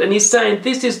Lord. And he's saying,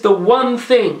 this is the one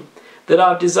thing that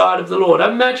I've desired of the Lord.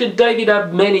 I imagine David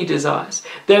had many desires.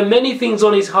 There are many things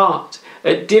on his heart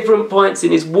at different points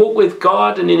in his walk with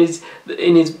God and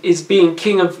in his being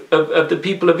king of the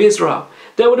people of Israel.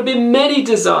 There would have been many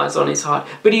desires on his heart.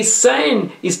 But he's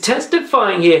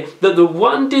testifying here that the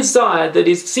one desire that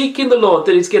is seeking the Lord,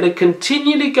 that he's going to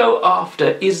continually go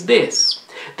after, is this: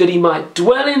 that he might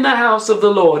dwell in the house of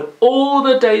the Lord all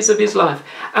the days of his life.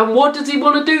 And what does he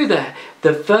want to do there?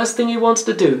 The first thing he wants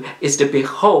to do is to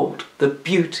behold the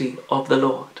beauty of the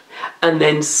Lord. And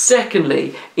then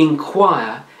secondly,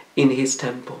 inquire in his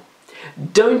temple.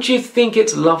 Don't you think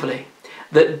it's lovely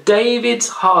that David's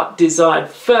heart desired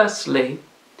firstly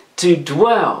to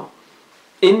dwell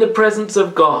in the presence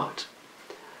of God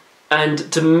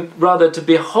and to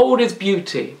behold his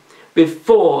beauty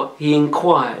before he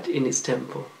inquired in his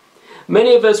temple?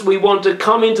 Many of us, we want to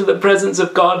come into the presence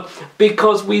of God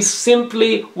because we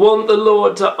simply want the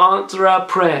Lord to answer our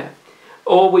prayer,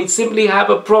 or we simply have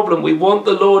a problem. We want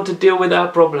the Lord to deal with our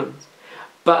problems.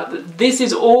 But this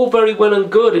is all very well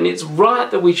and good, and it's right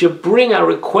that we should bring our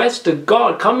requests to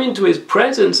God. Come into his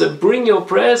presence and bring your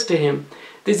prayers to him.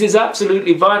 This is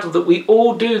absolutely vital that we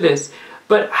all do this.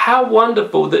 But how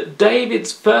wonderful that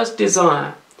David's first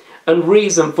desire and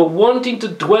reason for wanting to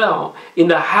dwell in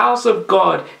the house of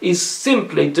God is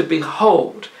simply to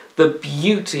behold the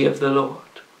beauty of the Lord,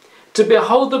 to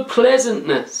behold the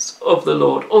pleasantness of the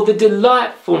Lord, or the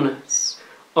delightfulness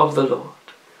of the Lord.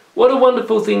 What a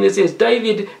wonderful thing this is.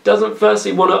 David doesn't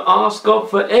firstly want to ask God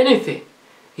for anything.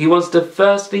 He wants to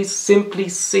firstly simply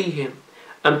see him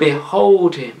and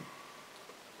behold him.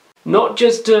 Not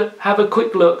just to have a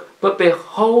quick look, but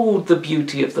behold the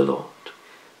beauty of the Lord.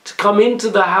 To come into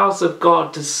the house of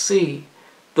God to see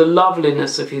the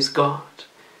loveliness of his God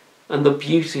and the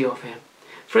beauty of him.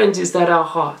 Friends, is that our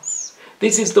hearts?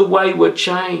 This is the way we're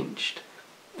changed.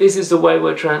 This is the way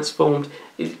we're transformed.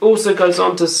 It also goes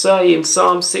on to say in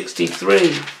Psalm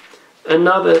 63,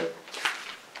 another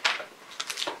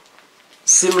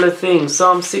similar thing,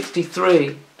 Psalm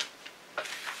 63.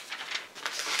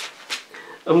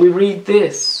 And we read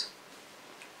this: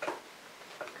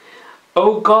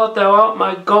 O God, thou art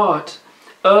my God,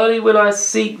 early will I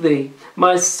seek thee.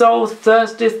 My soul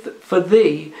thirsteth for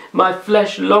thee, my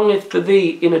flesh longeth for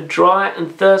thee in a dry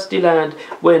and thirsty land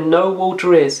where no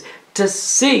water is, to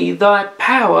see thy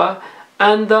power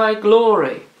and thy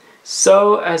glory,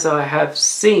 so as I have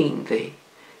seen thee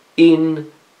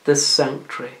in the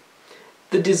sanctuary.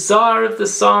 The desire of the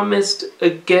psalmist,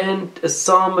 again a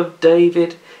psalm of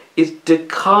David, is to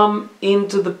come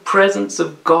into the presence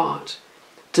of God,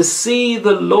 to see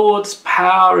the Lord's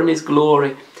power and his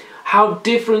glory. How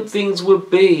different things would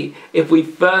be if we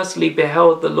firstly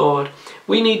beheld the Lord.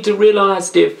 We need to realize,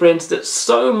 dear friends, that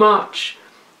so much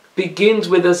begins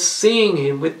with us seeing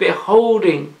him, with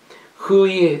beholding who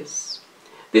he is.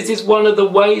 This is one of the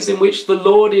ways in which the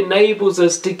Lord enables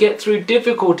us to get through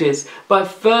difficulties, by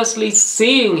firstly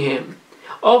seeing him.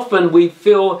 Often we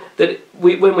feel that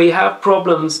when we have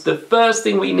problems, the first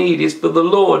thing we need is for the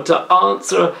Lord to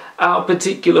answer our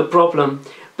particular problem.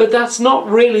 But that's not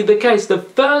really the case. The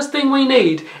first thing we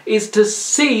need is to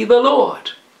see the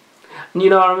Lord.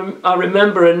 And I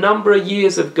remember a number of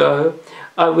years ago,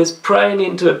 I was praying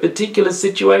into a particular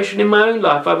situation in my own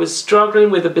life. I was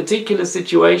struggling with a particular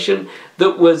situation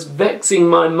that was vexing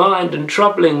my mind and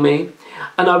troubling me.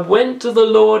 And I went to the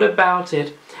Lord about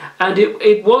it. And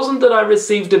it wasn't that I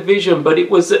received a vision, but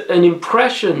it was an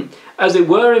impression, as it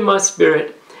were, in my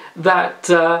spirit, that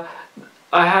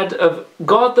I had of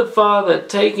God the Father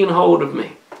taking hold of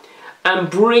me and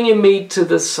bringing me to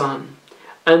the Son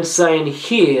and saying,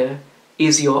 here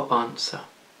is your answer.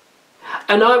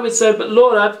 And I would say, but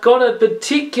Lord, I've got a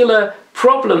particular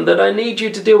problem that I need you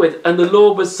to deal with. And the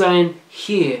Lord was saying,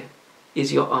 here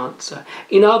is your answer.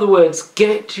 In other words,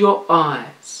 get your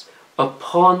eyes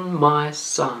upon my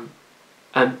Son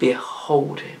and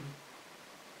behold him.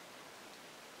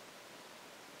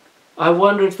 I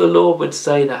wonder if the Lord would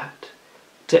say that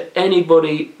to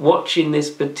anybody watching this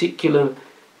particular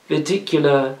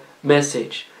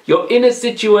message. You're in a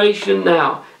situation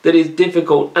now that is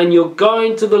difficult and you're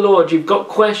going to the Lord. You've got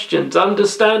questions,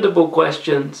 understandable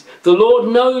questions. The Lord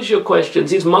knows your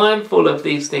questions. He's mindful of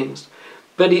these things.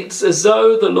 But it's as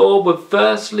though the Lord would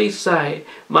firstly say,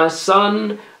 my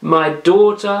son, my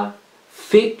daughter,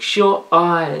 fix your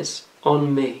eyes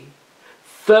on me.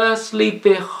 Firstly,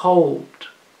 behold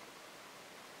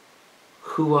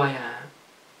who I am.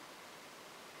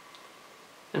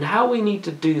 And how we need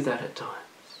to do that at times.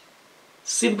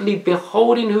 Simply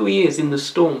beholding who he is in the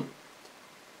storm.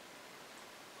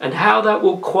 and how that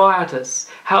will quiet us,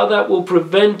 how that will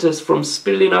prevent us from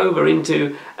spilling over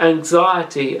into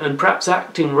anxiety and perhaps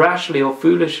acting rashly or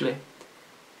foolishly.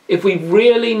 If we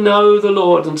really know the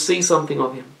Lord and see something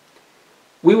of him,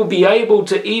 we will be able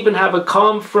to even have a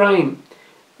calm frame,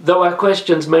 though our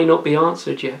questions may not be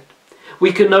answered yet.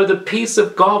 We can know the peace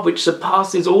of God which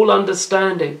surpasses all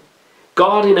understanding,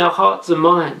 guarding our hearts and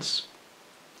minds,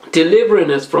 delivering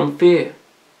us from fear,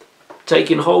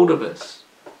 taking hold of us,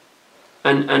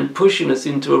 and pushing us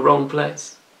into a wrong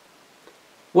place.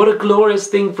 What a glorious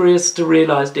thing for us to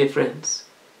realize, dear friends,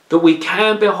 that we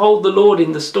can behold the Lord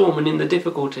in the storm and in the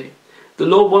difficulty. The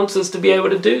Lord wants us to be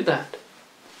able to do that.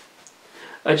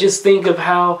 I just think of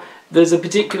how there's a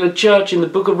particular church in the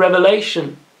book of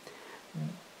Revelation,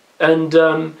 and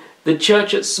the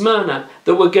church at Smyrna,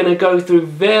 that were going to go through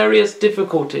various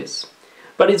difficulties.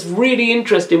 But it's really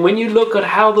interesting when you look at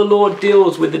how the Lord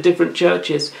deals with the different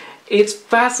churches. It's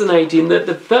fascinating that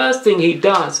the first thing he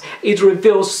does is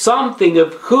reveal something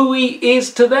of who he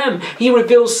is to them. He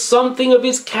reveals something of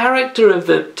his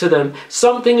character to them,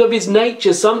 something of his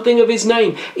nature, something of his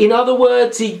name. In other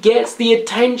words, he gets the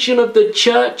attention of the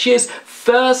churches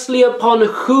firstly upon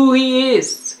who he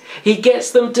is. He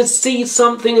gets them to see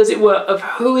something, as it were, of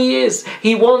who he is.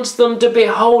 He wants them to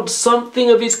behold something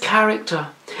of his character.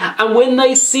 And when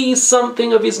they see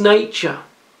something of his nature,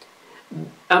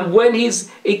 and when he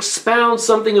expounds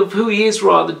something of who he is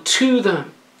rather to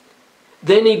them,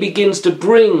 then he begins to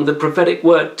bring the prophetic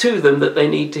word to them that they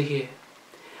need to hear.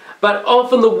 But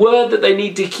often the word that they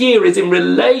need to hear is in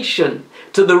relation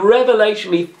to the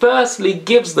revelation he firstly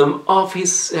gives them of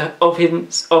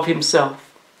himself.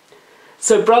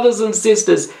 So brothers and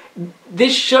sisters,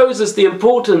 this shows us the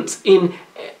importance in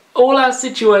all our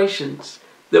situations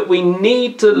that we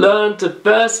need to learn to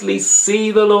firstly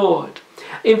see the Lord.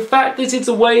 In fact, this is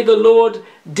the way the Lord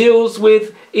deals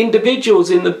with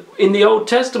individuals in the Old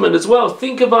Testament as well.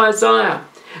 Think of Isaiah.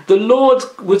 The Lord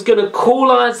was going to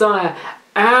call Isaiah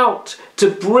out to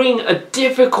bring a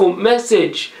difficult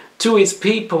message to his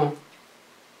people.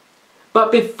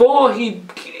 But before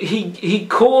he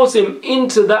calls him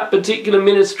into that particular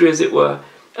ministry, as it were,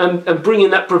 and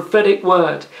bringing that prophetic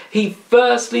word, he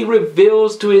firstly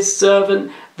reveals to his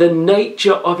servant the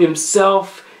nature of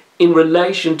himself in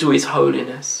relation to his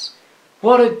holiness.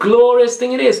 What a glorious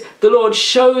thing it is. The Lord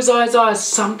shows Isaiah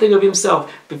something of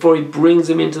himself before he brings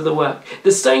him into the work.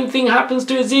 The same thing happens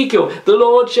to Ezekiel. The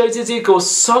Lord shows Ezekiel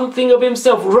something of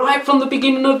himself. Right from the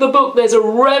beginning of the book, there's a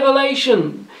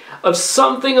revelation of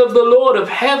something of the Lord, of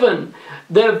heaven.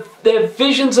 They're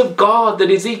visions of God that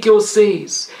Ezekiel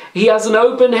sees. He has an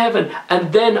open heaven,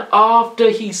 and then after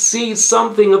he sees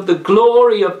something of the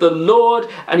glory of the Lord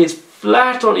and is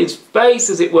flat on his face,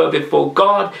 as it were, before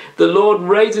God, the Lord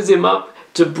raises him up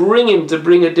to bring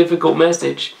a difficult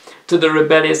message to the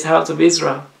rebellious house of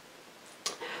Israel.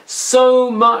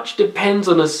 So much depends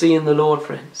on us seeing the Lord,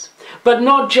 friends. But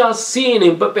not just seeing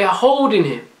him, but beholding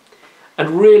him.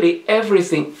 And really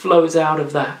everything flows out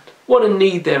of that. What a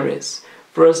need there is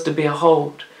for us to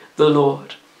behold the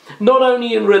Lord. Not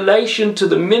only in relation to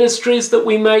the ministries that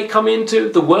we may come into,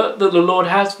 the work that the Lord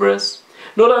has for us,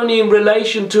 not only in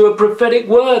relation to a prophetic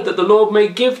word that the Lord may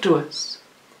give to us,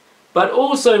 but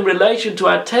also in relation to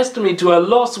our testimony to our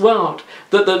lost world,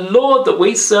 that the Lord that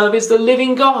we serve is the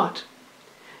living God.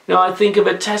 Now I think of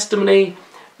a testimony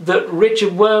that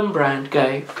Richard Wurmbrand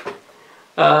gave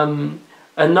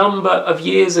a number of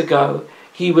years ago.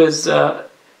 He was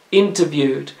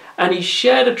interviewed, and he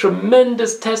shared a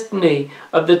tremendous testimony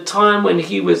of the time when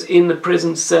he was in the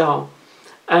prison cell.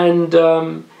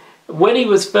 And when he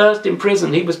was first in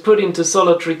prison, he was put into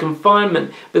solitary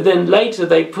confinement, but then later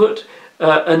they put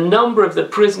a number of the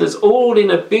prisoners all in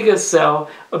a bigger cell,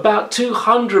 about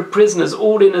 200 prisoners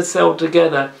all in a cell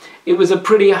together. It was a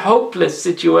pretty hopeless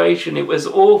situation. It was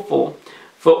awful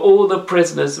for all the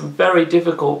prisoners, very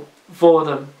difficult for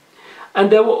them.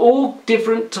 And there were all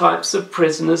different types of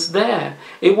prisoners there.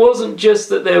 It wasn't just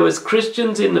that there was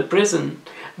Christians in the prison.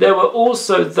 There were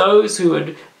also those who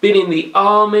had been in the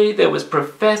army. There was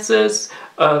professors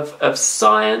of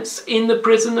science in the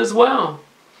prison as well.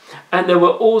 And there were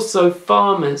also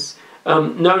farmers,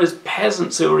 known as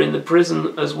peasants, who were in the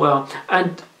prison as well.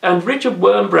 And Richard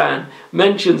Wurmbrand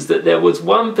mentions that there was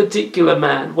one particular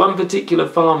man, one particular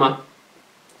farmer,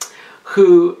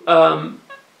 who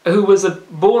was a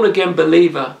born-again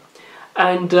believer.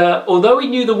 And although he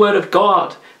knew the Word of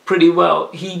God pretty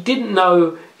well,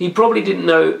 he probably didn't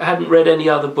know, hadn't read any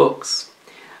other books.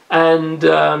 And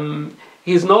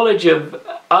his knowledge of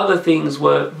other things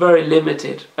were very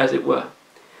limited, as it were.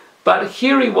 But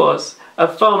here he was, a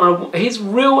farmer. His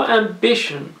real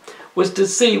ambition was to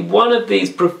see one of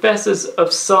these professors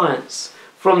of science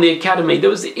from the academy that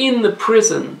was in the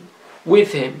prison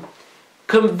with him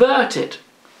converted.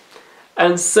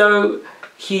 And so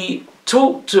he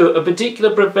talked to a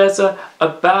particular professor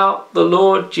about the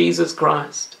Lord Jesus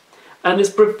Christ. And this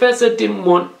professor didn't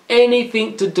want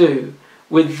anything to do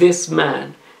with this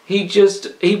man. He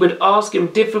would ask him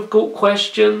difficult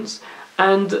questions,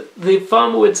 and the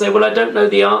farmer would say, well, I don't know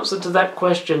the answer to that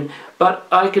question, but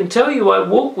I can tell you I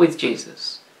walk with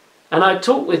Jesus and I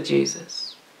talk with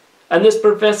Jesus. And this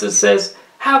professor says,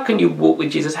 how can you walk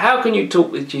with Jesus? How can you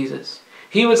talk with Jesus?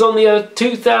 He was on the earth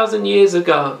 2,000 years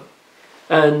ago.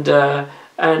 And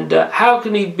how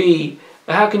can you be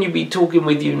talking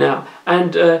with you now?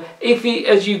 And if he,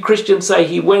 as you Christians say,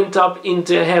 he went up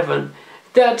into heaven,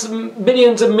 that's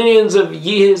millions and millions of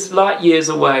years, light years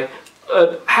away.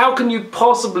 How can you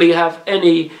possibly have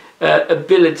any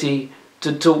ability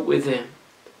to talk with him?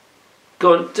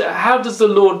 God, how does the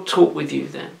Lord talk with you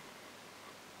then?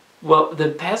 Well, the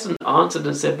peasant answered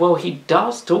and said, well, he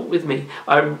does talk with me.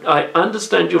 I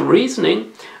understand your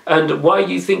reasoning and why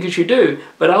you think as you do,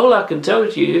 but all I can tell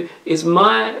you is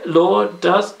my Lord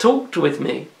does talk with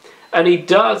me, and he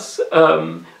does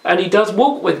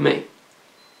walk with me.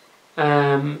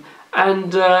 And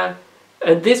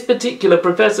this particular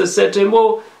professor said to him,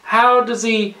 well, how does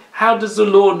the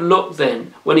Lord look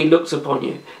then when he looks upon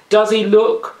you? Does he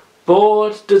look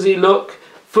bored? Does he look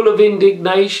full of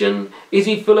indignation? Is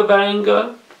he full of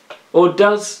anger? Or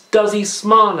does he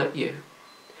smile at you?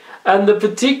 And the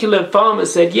particular farmer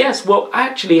said, yes, well,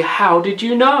 actually, how did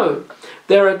you know?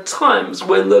 There are times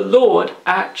when the Lord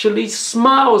actually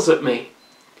smiles at me.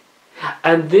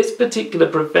 And this particular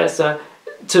professor,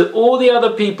 to all the other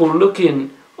people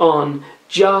looking on,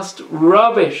 just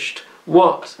rubbished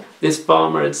what this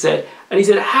farmer had said. And he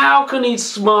said, how can he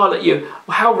smile at you?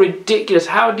 How ridiculous.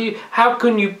 How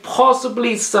can you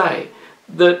possibly say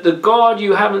that the God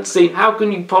you haven't seen, how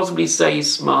can you possibly say he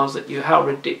smiles at you? How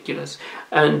ridiculous.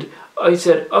 And I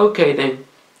said, okay then,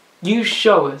 you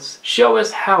show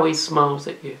us how he smiles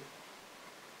at you.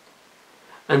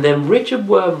 And then Richard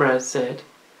Wurmbrand said,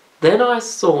 then I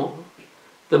saw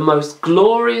the most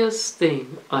glorious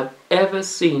thing I've ever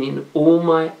seen in all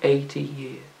my 80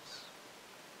 years.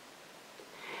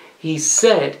 He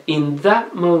said in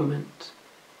that moment,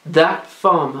 that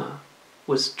farmer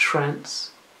was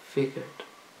transfigured.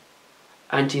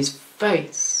 And his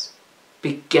face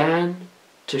began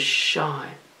to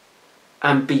shine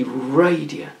and be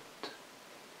radiant.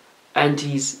 And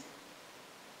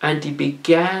he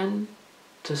began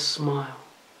to smile.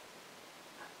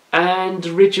 And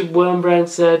Richard Wurmbrand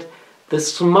said, the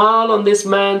smile on this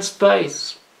man's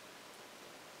face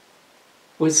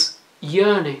was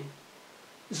yearning.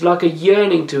 It's like a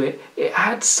yearning to it. It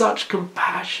had such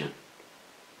compassion,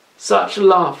 such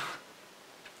love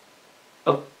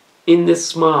in this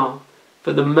smile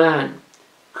for the man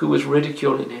who was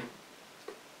ridiculing him.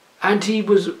 And he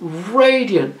was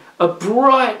radiant. A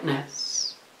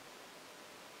brightness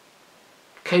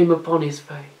came upon his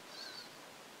face.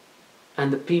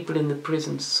 And the people in the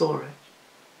prison saw it.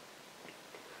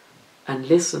 And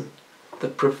listen, the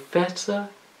professor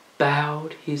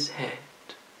bowed his head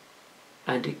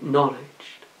and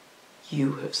acknowledged,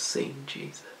 you have seen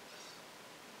Jesus.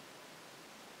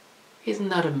 Isn't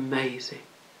that amazing?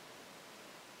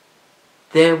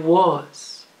 There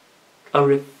was a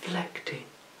reflecting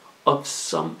of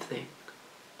something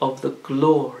of the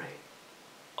glory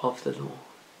of the Lord.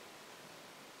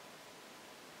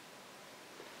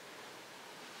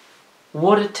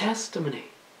 What a testimony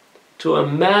to a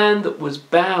man that was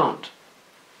bound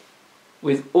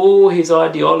with all his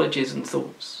ideologies and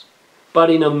thoughts, but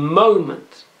in a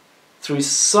moment, through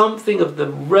something of the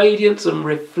radiance and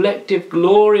reflective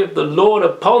glory of the Lord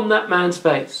upon that man's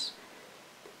face,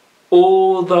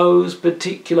 all those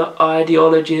particular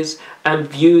ideologies and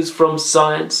views from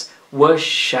science were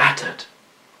shattered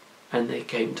and they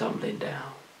came tumbling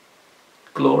down.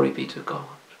 Glory be to God.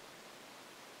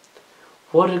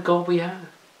 What a God we have.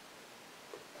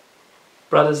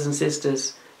 Brothers and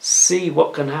sisters, see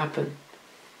what can happen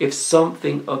if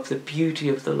something of the beauty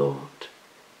of the Lord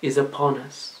is upon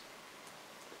us,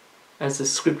 as the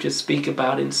scriptures speak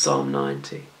about in Psalm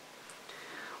 90.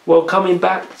 Well, coming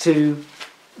back to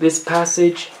this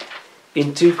passage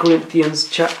in 2 Corinthians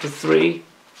chapter 3,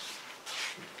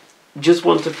 just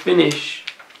want to finish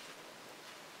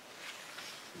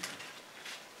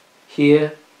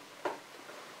here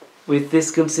with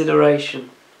this consideration.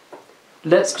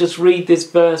 Let's just read this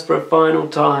verse for a final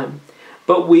time.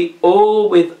 But we all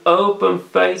with open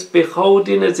face,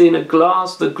 beholding as in a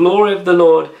glass the glory of the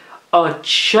Lord, are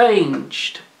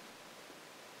changed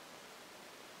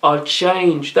are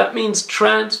changed. That means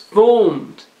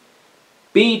transformed.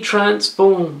 Be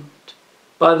transformed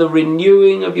by the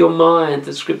renewing of your mind,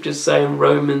 the scriptures say in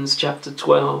Romans chapter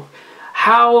 12.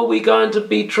 How are we going to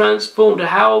be transformed?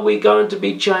 How are we going to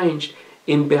be changed?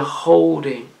 In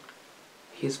beholding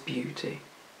his beauty.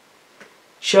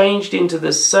 Changed into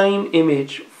the same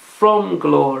image from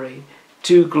glory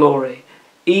to glory,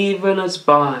 even as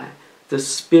by the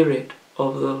Spirit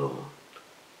of the Lord.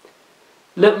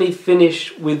 Let me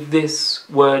finish with this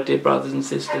word, dear brothers and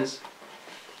sisters.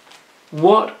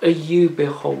 What are you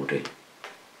beholding?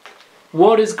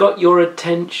 What has got your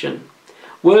attention?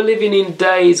 We're living in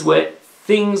days where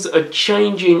things are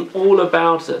changing all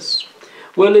about us.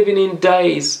 We're living in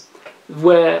days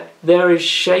where there is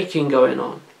shaking going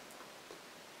on.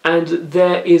 And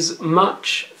there is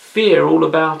much fear all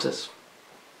about us.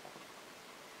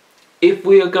 If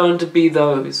we are going to be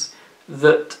those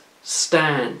that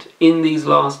stand in these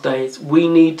last days, we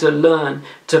need to learn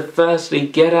to firstly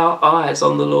get our eyes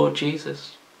on the Lord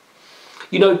Jesus.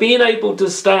 You know, being able to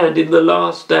stand in the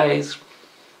last days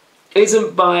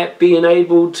isn't by being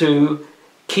able to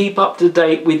keep up to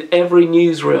date with every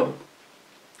newsreel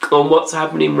on what's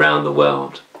happening around the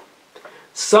world.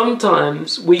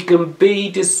 Sometimes we can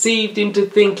be deceived into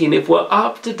thinking if we're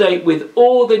up to date with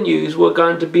all the news, we're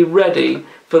going to be ready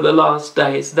for the last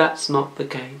days. That's not the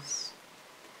case.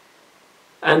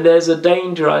 And there's a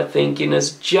danger, I think, in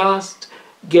us just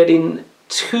getting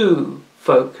too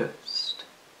focused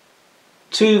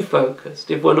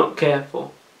if we're not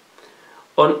careful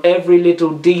on every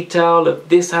little detail of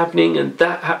this happening and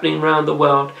that happening around the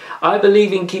world. I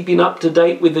believe in keeping up to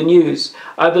date with the news.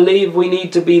 I believe we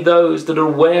need to be those that are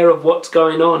aware of what's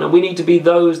going on, and we need to be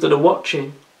those that are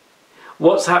watching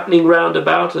what's happening round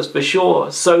about us, for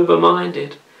sure,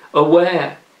 sober-minded,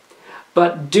 aware.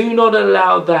 But do not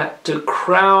allow that to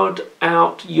crowd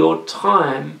out your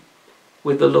time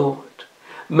with the Lord.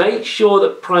 Make sure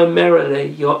that primarily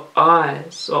your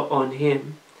eyes are on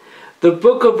him. The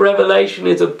book of Revelation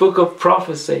is a book of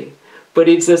prophecy, but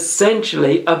it's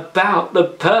essentially about the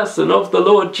person of the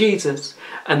Lord Jesus,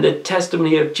 and the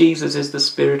testimony of Jesus is the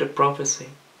spirit of prophecy.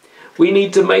 We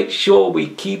need to make sure we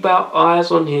keep our eyes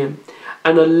on him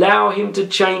and allow him to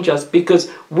change us,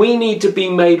 because we need to be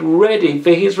made ready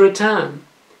for his return.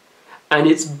 And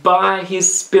it's by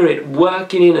his Spirit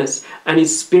working in us, and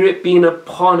his Spirit being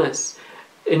upon us,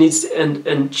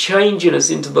 and changing us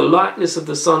into the likeness of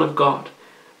the Son of God,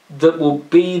 that will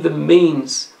be the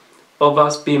means of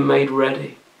us being made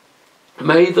ready.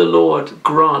 May the Lord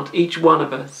grant each one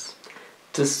of us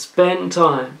to spend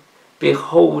time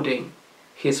beholding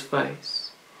his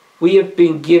face. We have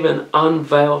been given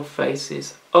unveiled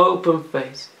faces, open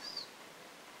faces.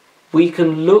 We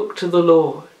can look to the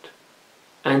Lord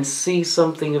and see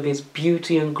something of his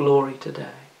beauty and glory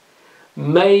today.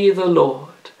 May the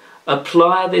Lord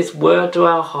apply this word to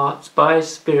our hearts by his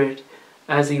Spirit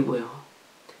as he will.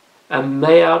 And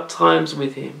may our times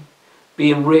with him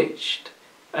be enriched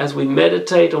as we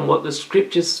meditate on what the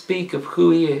scriptures speak of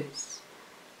who he is,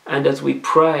 and as we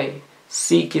pray,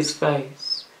 seek his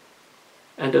face,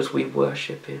 and as we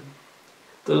worship him.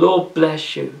 The Lord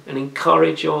bless you and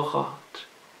encourage your heart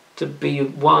to be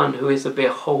one who is a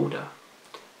beholder,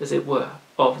 as it were,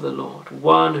 of the Lord.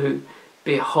 One who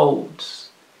beholds,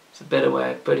 it's a better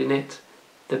way of putting it,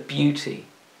 the beauty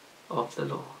of the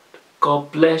Lord.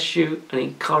 God bless you and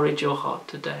encourage your heart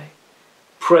today.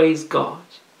 Praise God.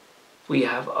 We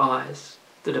have eyes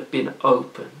that have been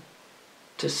opened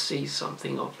to see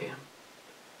something of him.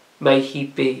 May he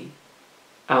be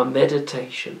our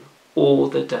meditation all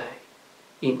the day.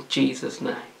 In Jesus'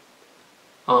 name.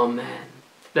 Amen.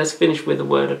 Let's finish with a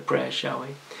word of prayer, shall we?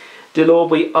 Dear Lord,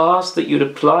 we ask that you'd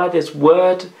apply this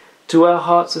word to our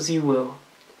hearts as you will,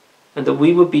 and that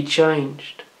we would be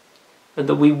changed, and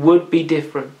that we would be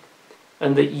different,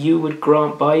 and that you would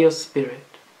grant by your Spirit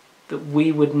that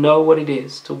we would know what it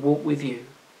is to walk with you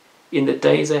in the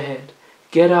days ahead.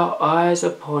 Get our eyes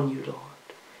upon you, Lord.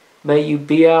 May you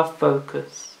be our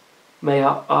focus. May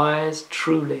our eyes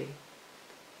truly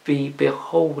be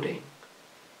beholding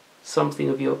something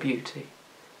of your beauty.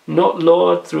 Not,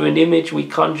 Lord, through an image we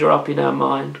conjure up in our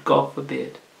mind, God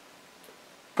forbid,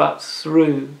 but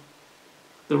through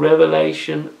the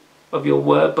revelation of your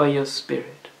word by your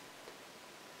Spirit,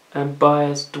 and by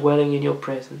us dwelling in your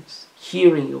presence,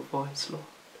 hearing your voice, Lord.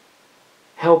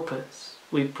 Help us,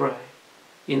 we pray,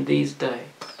 in these days.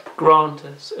 Grant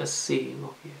us a seeing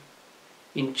of you.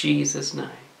 In Jesus' name.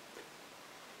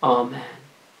 Amen.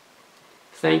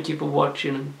 Thank you for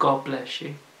watching, and God bless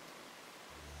you.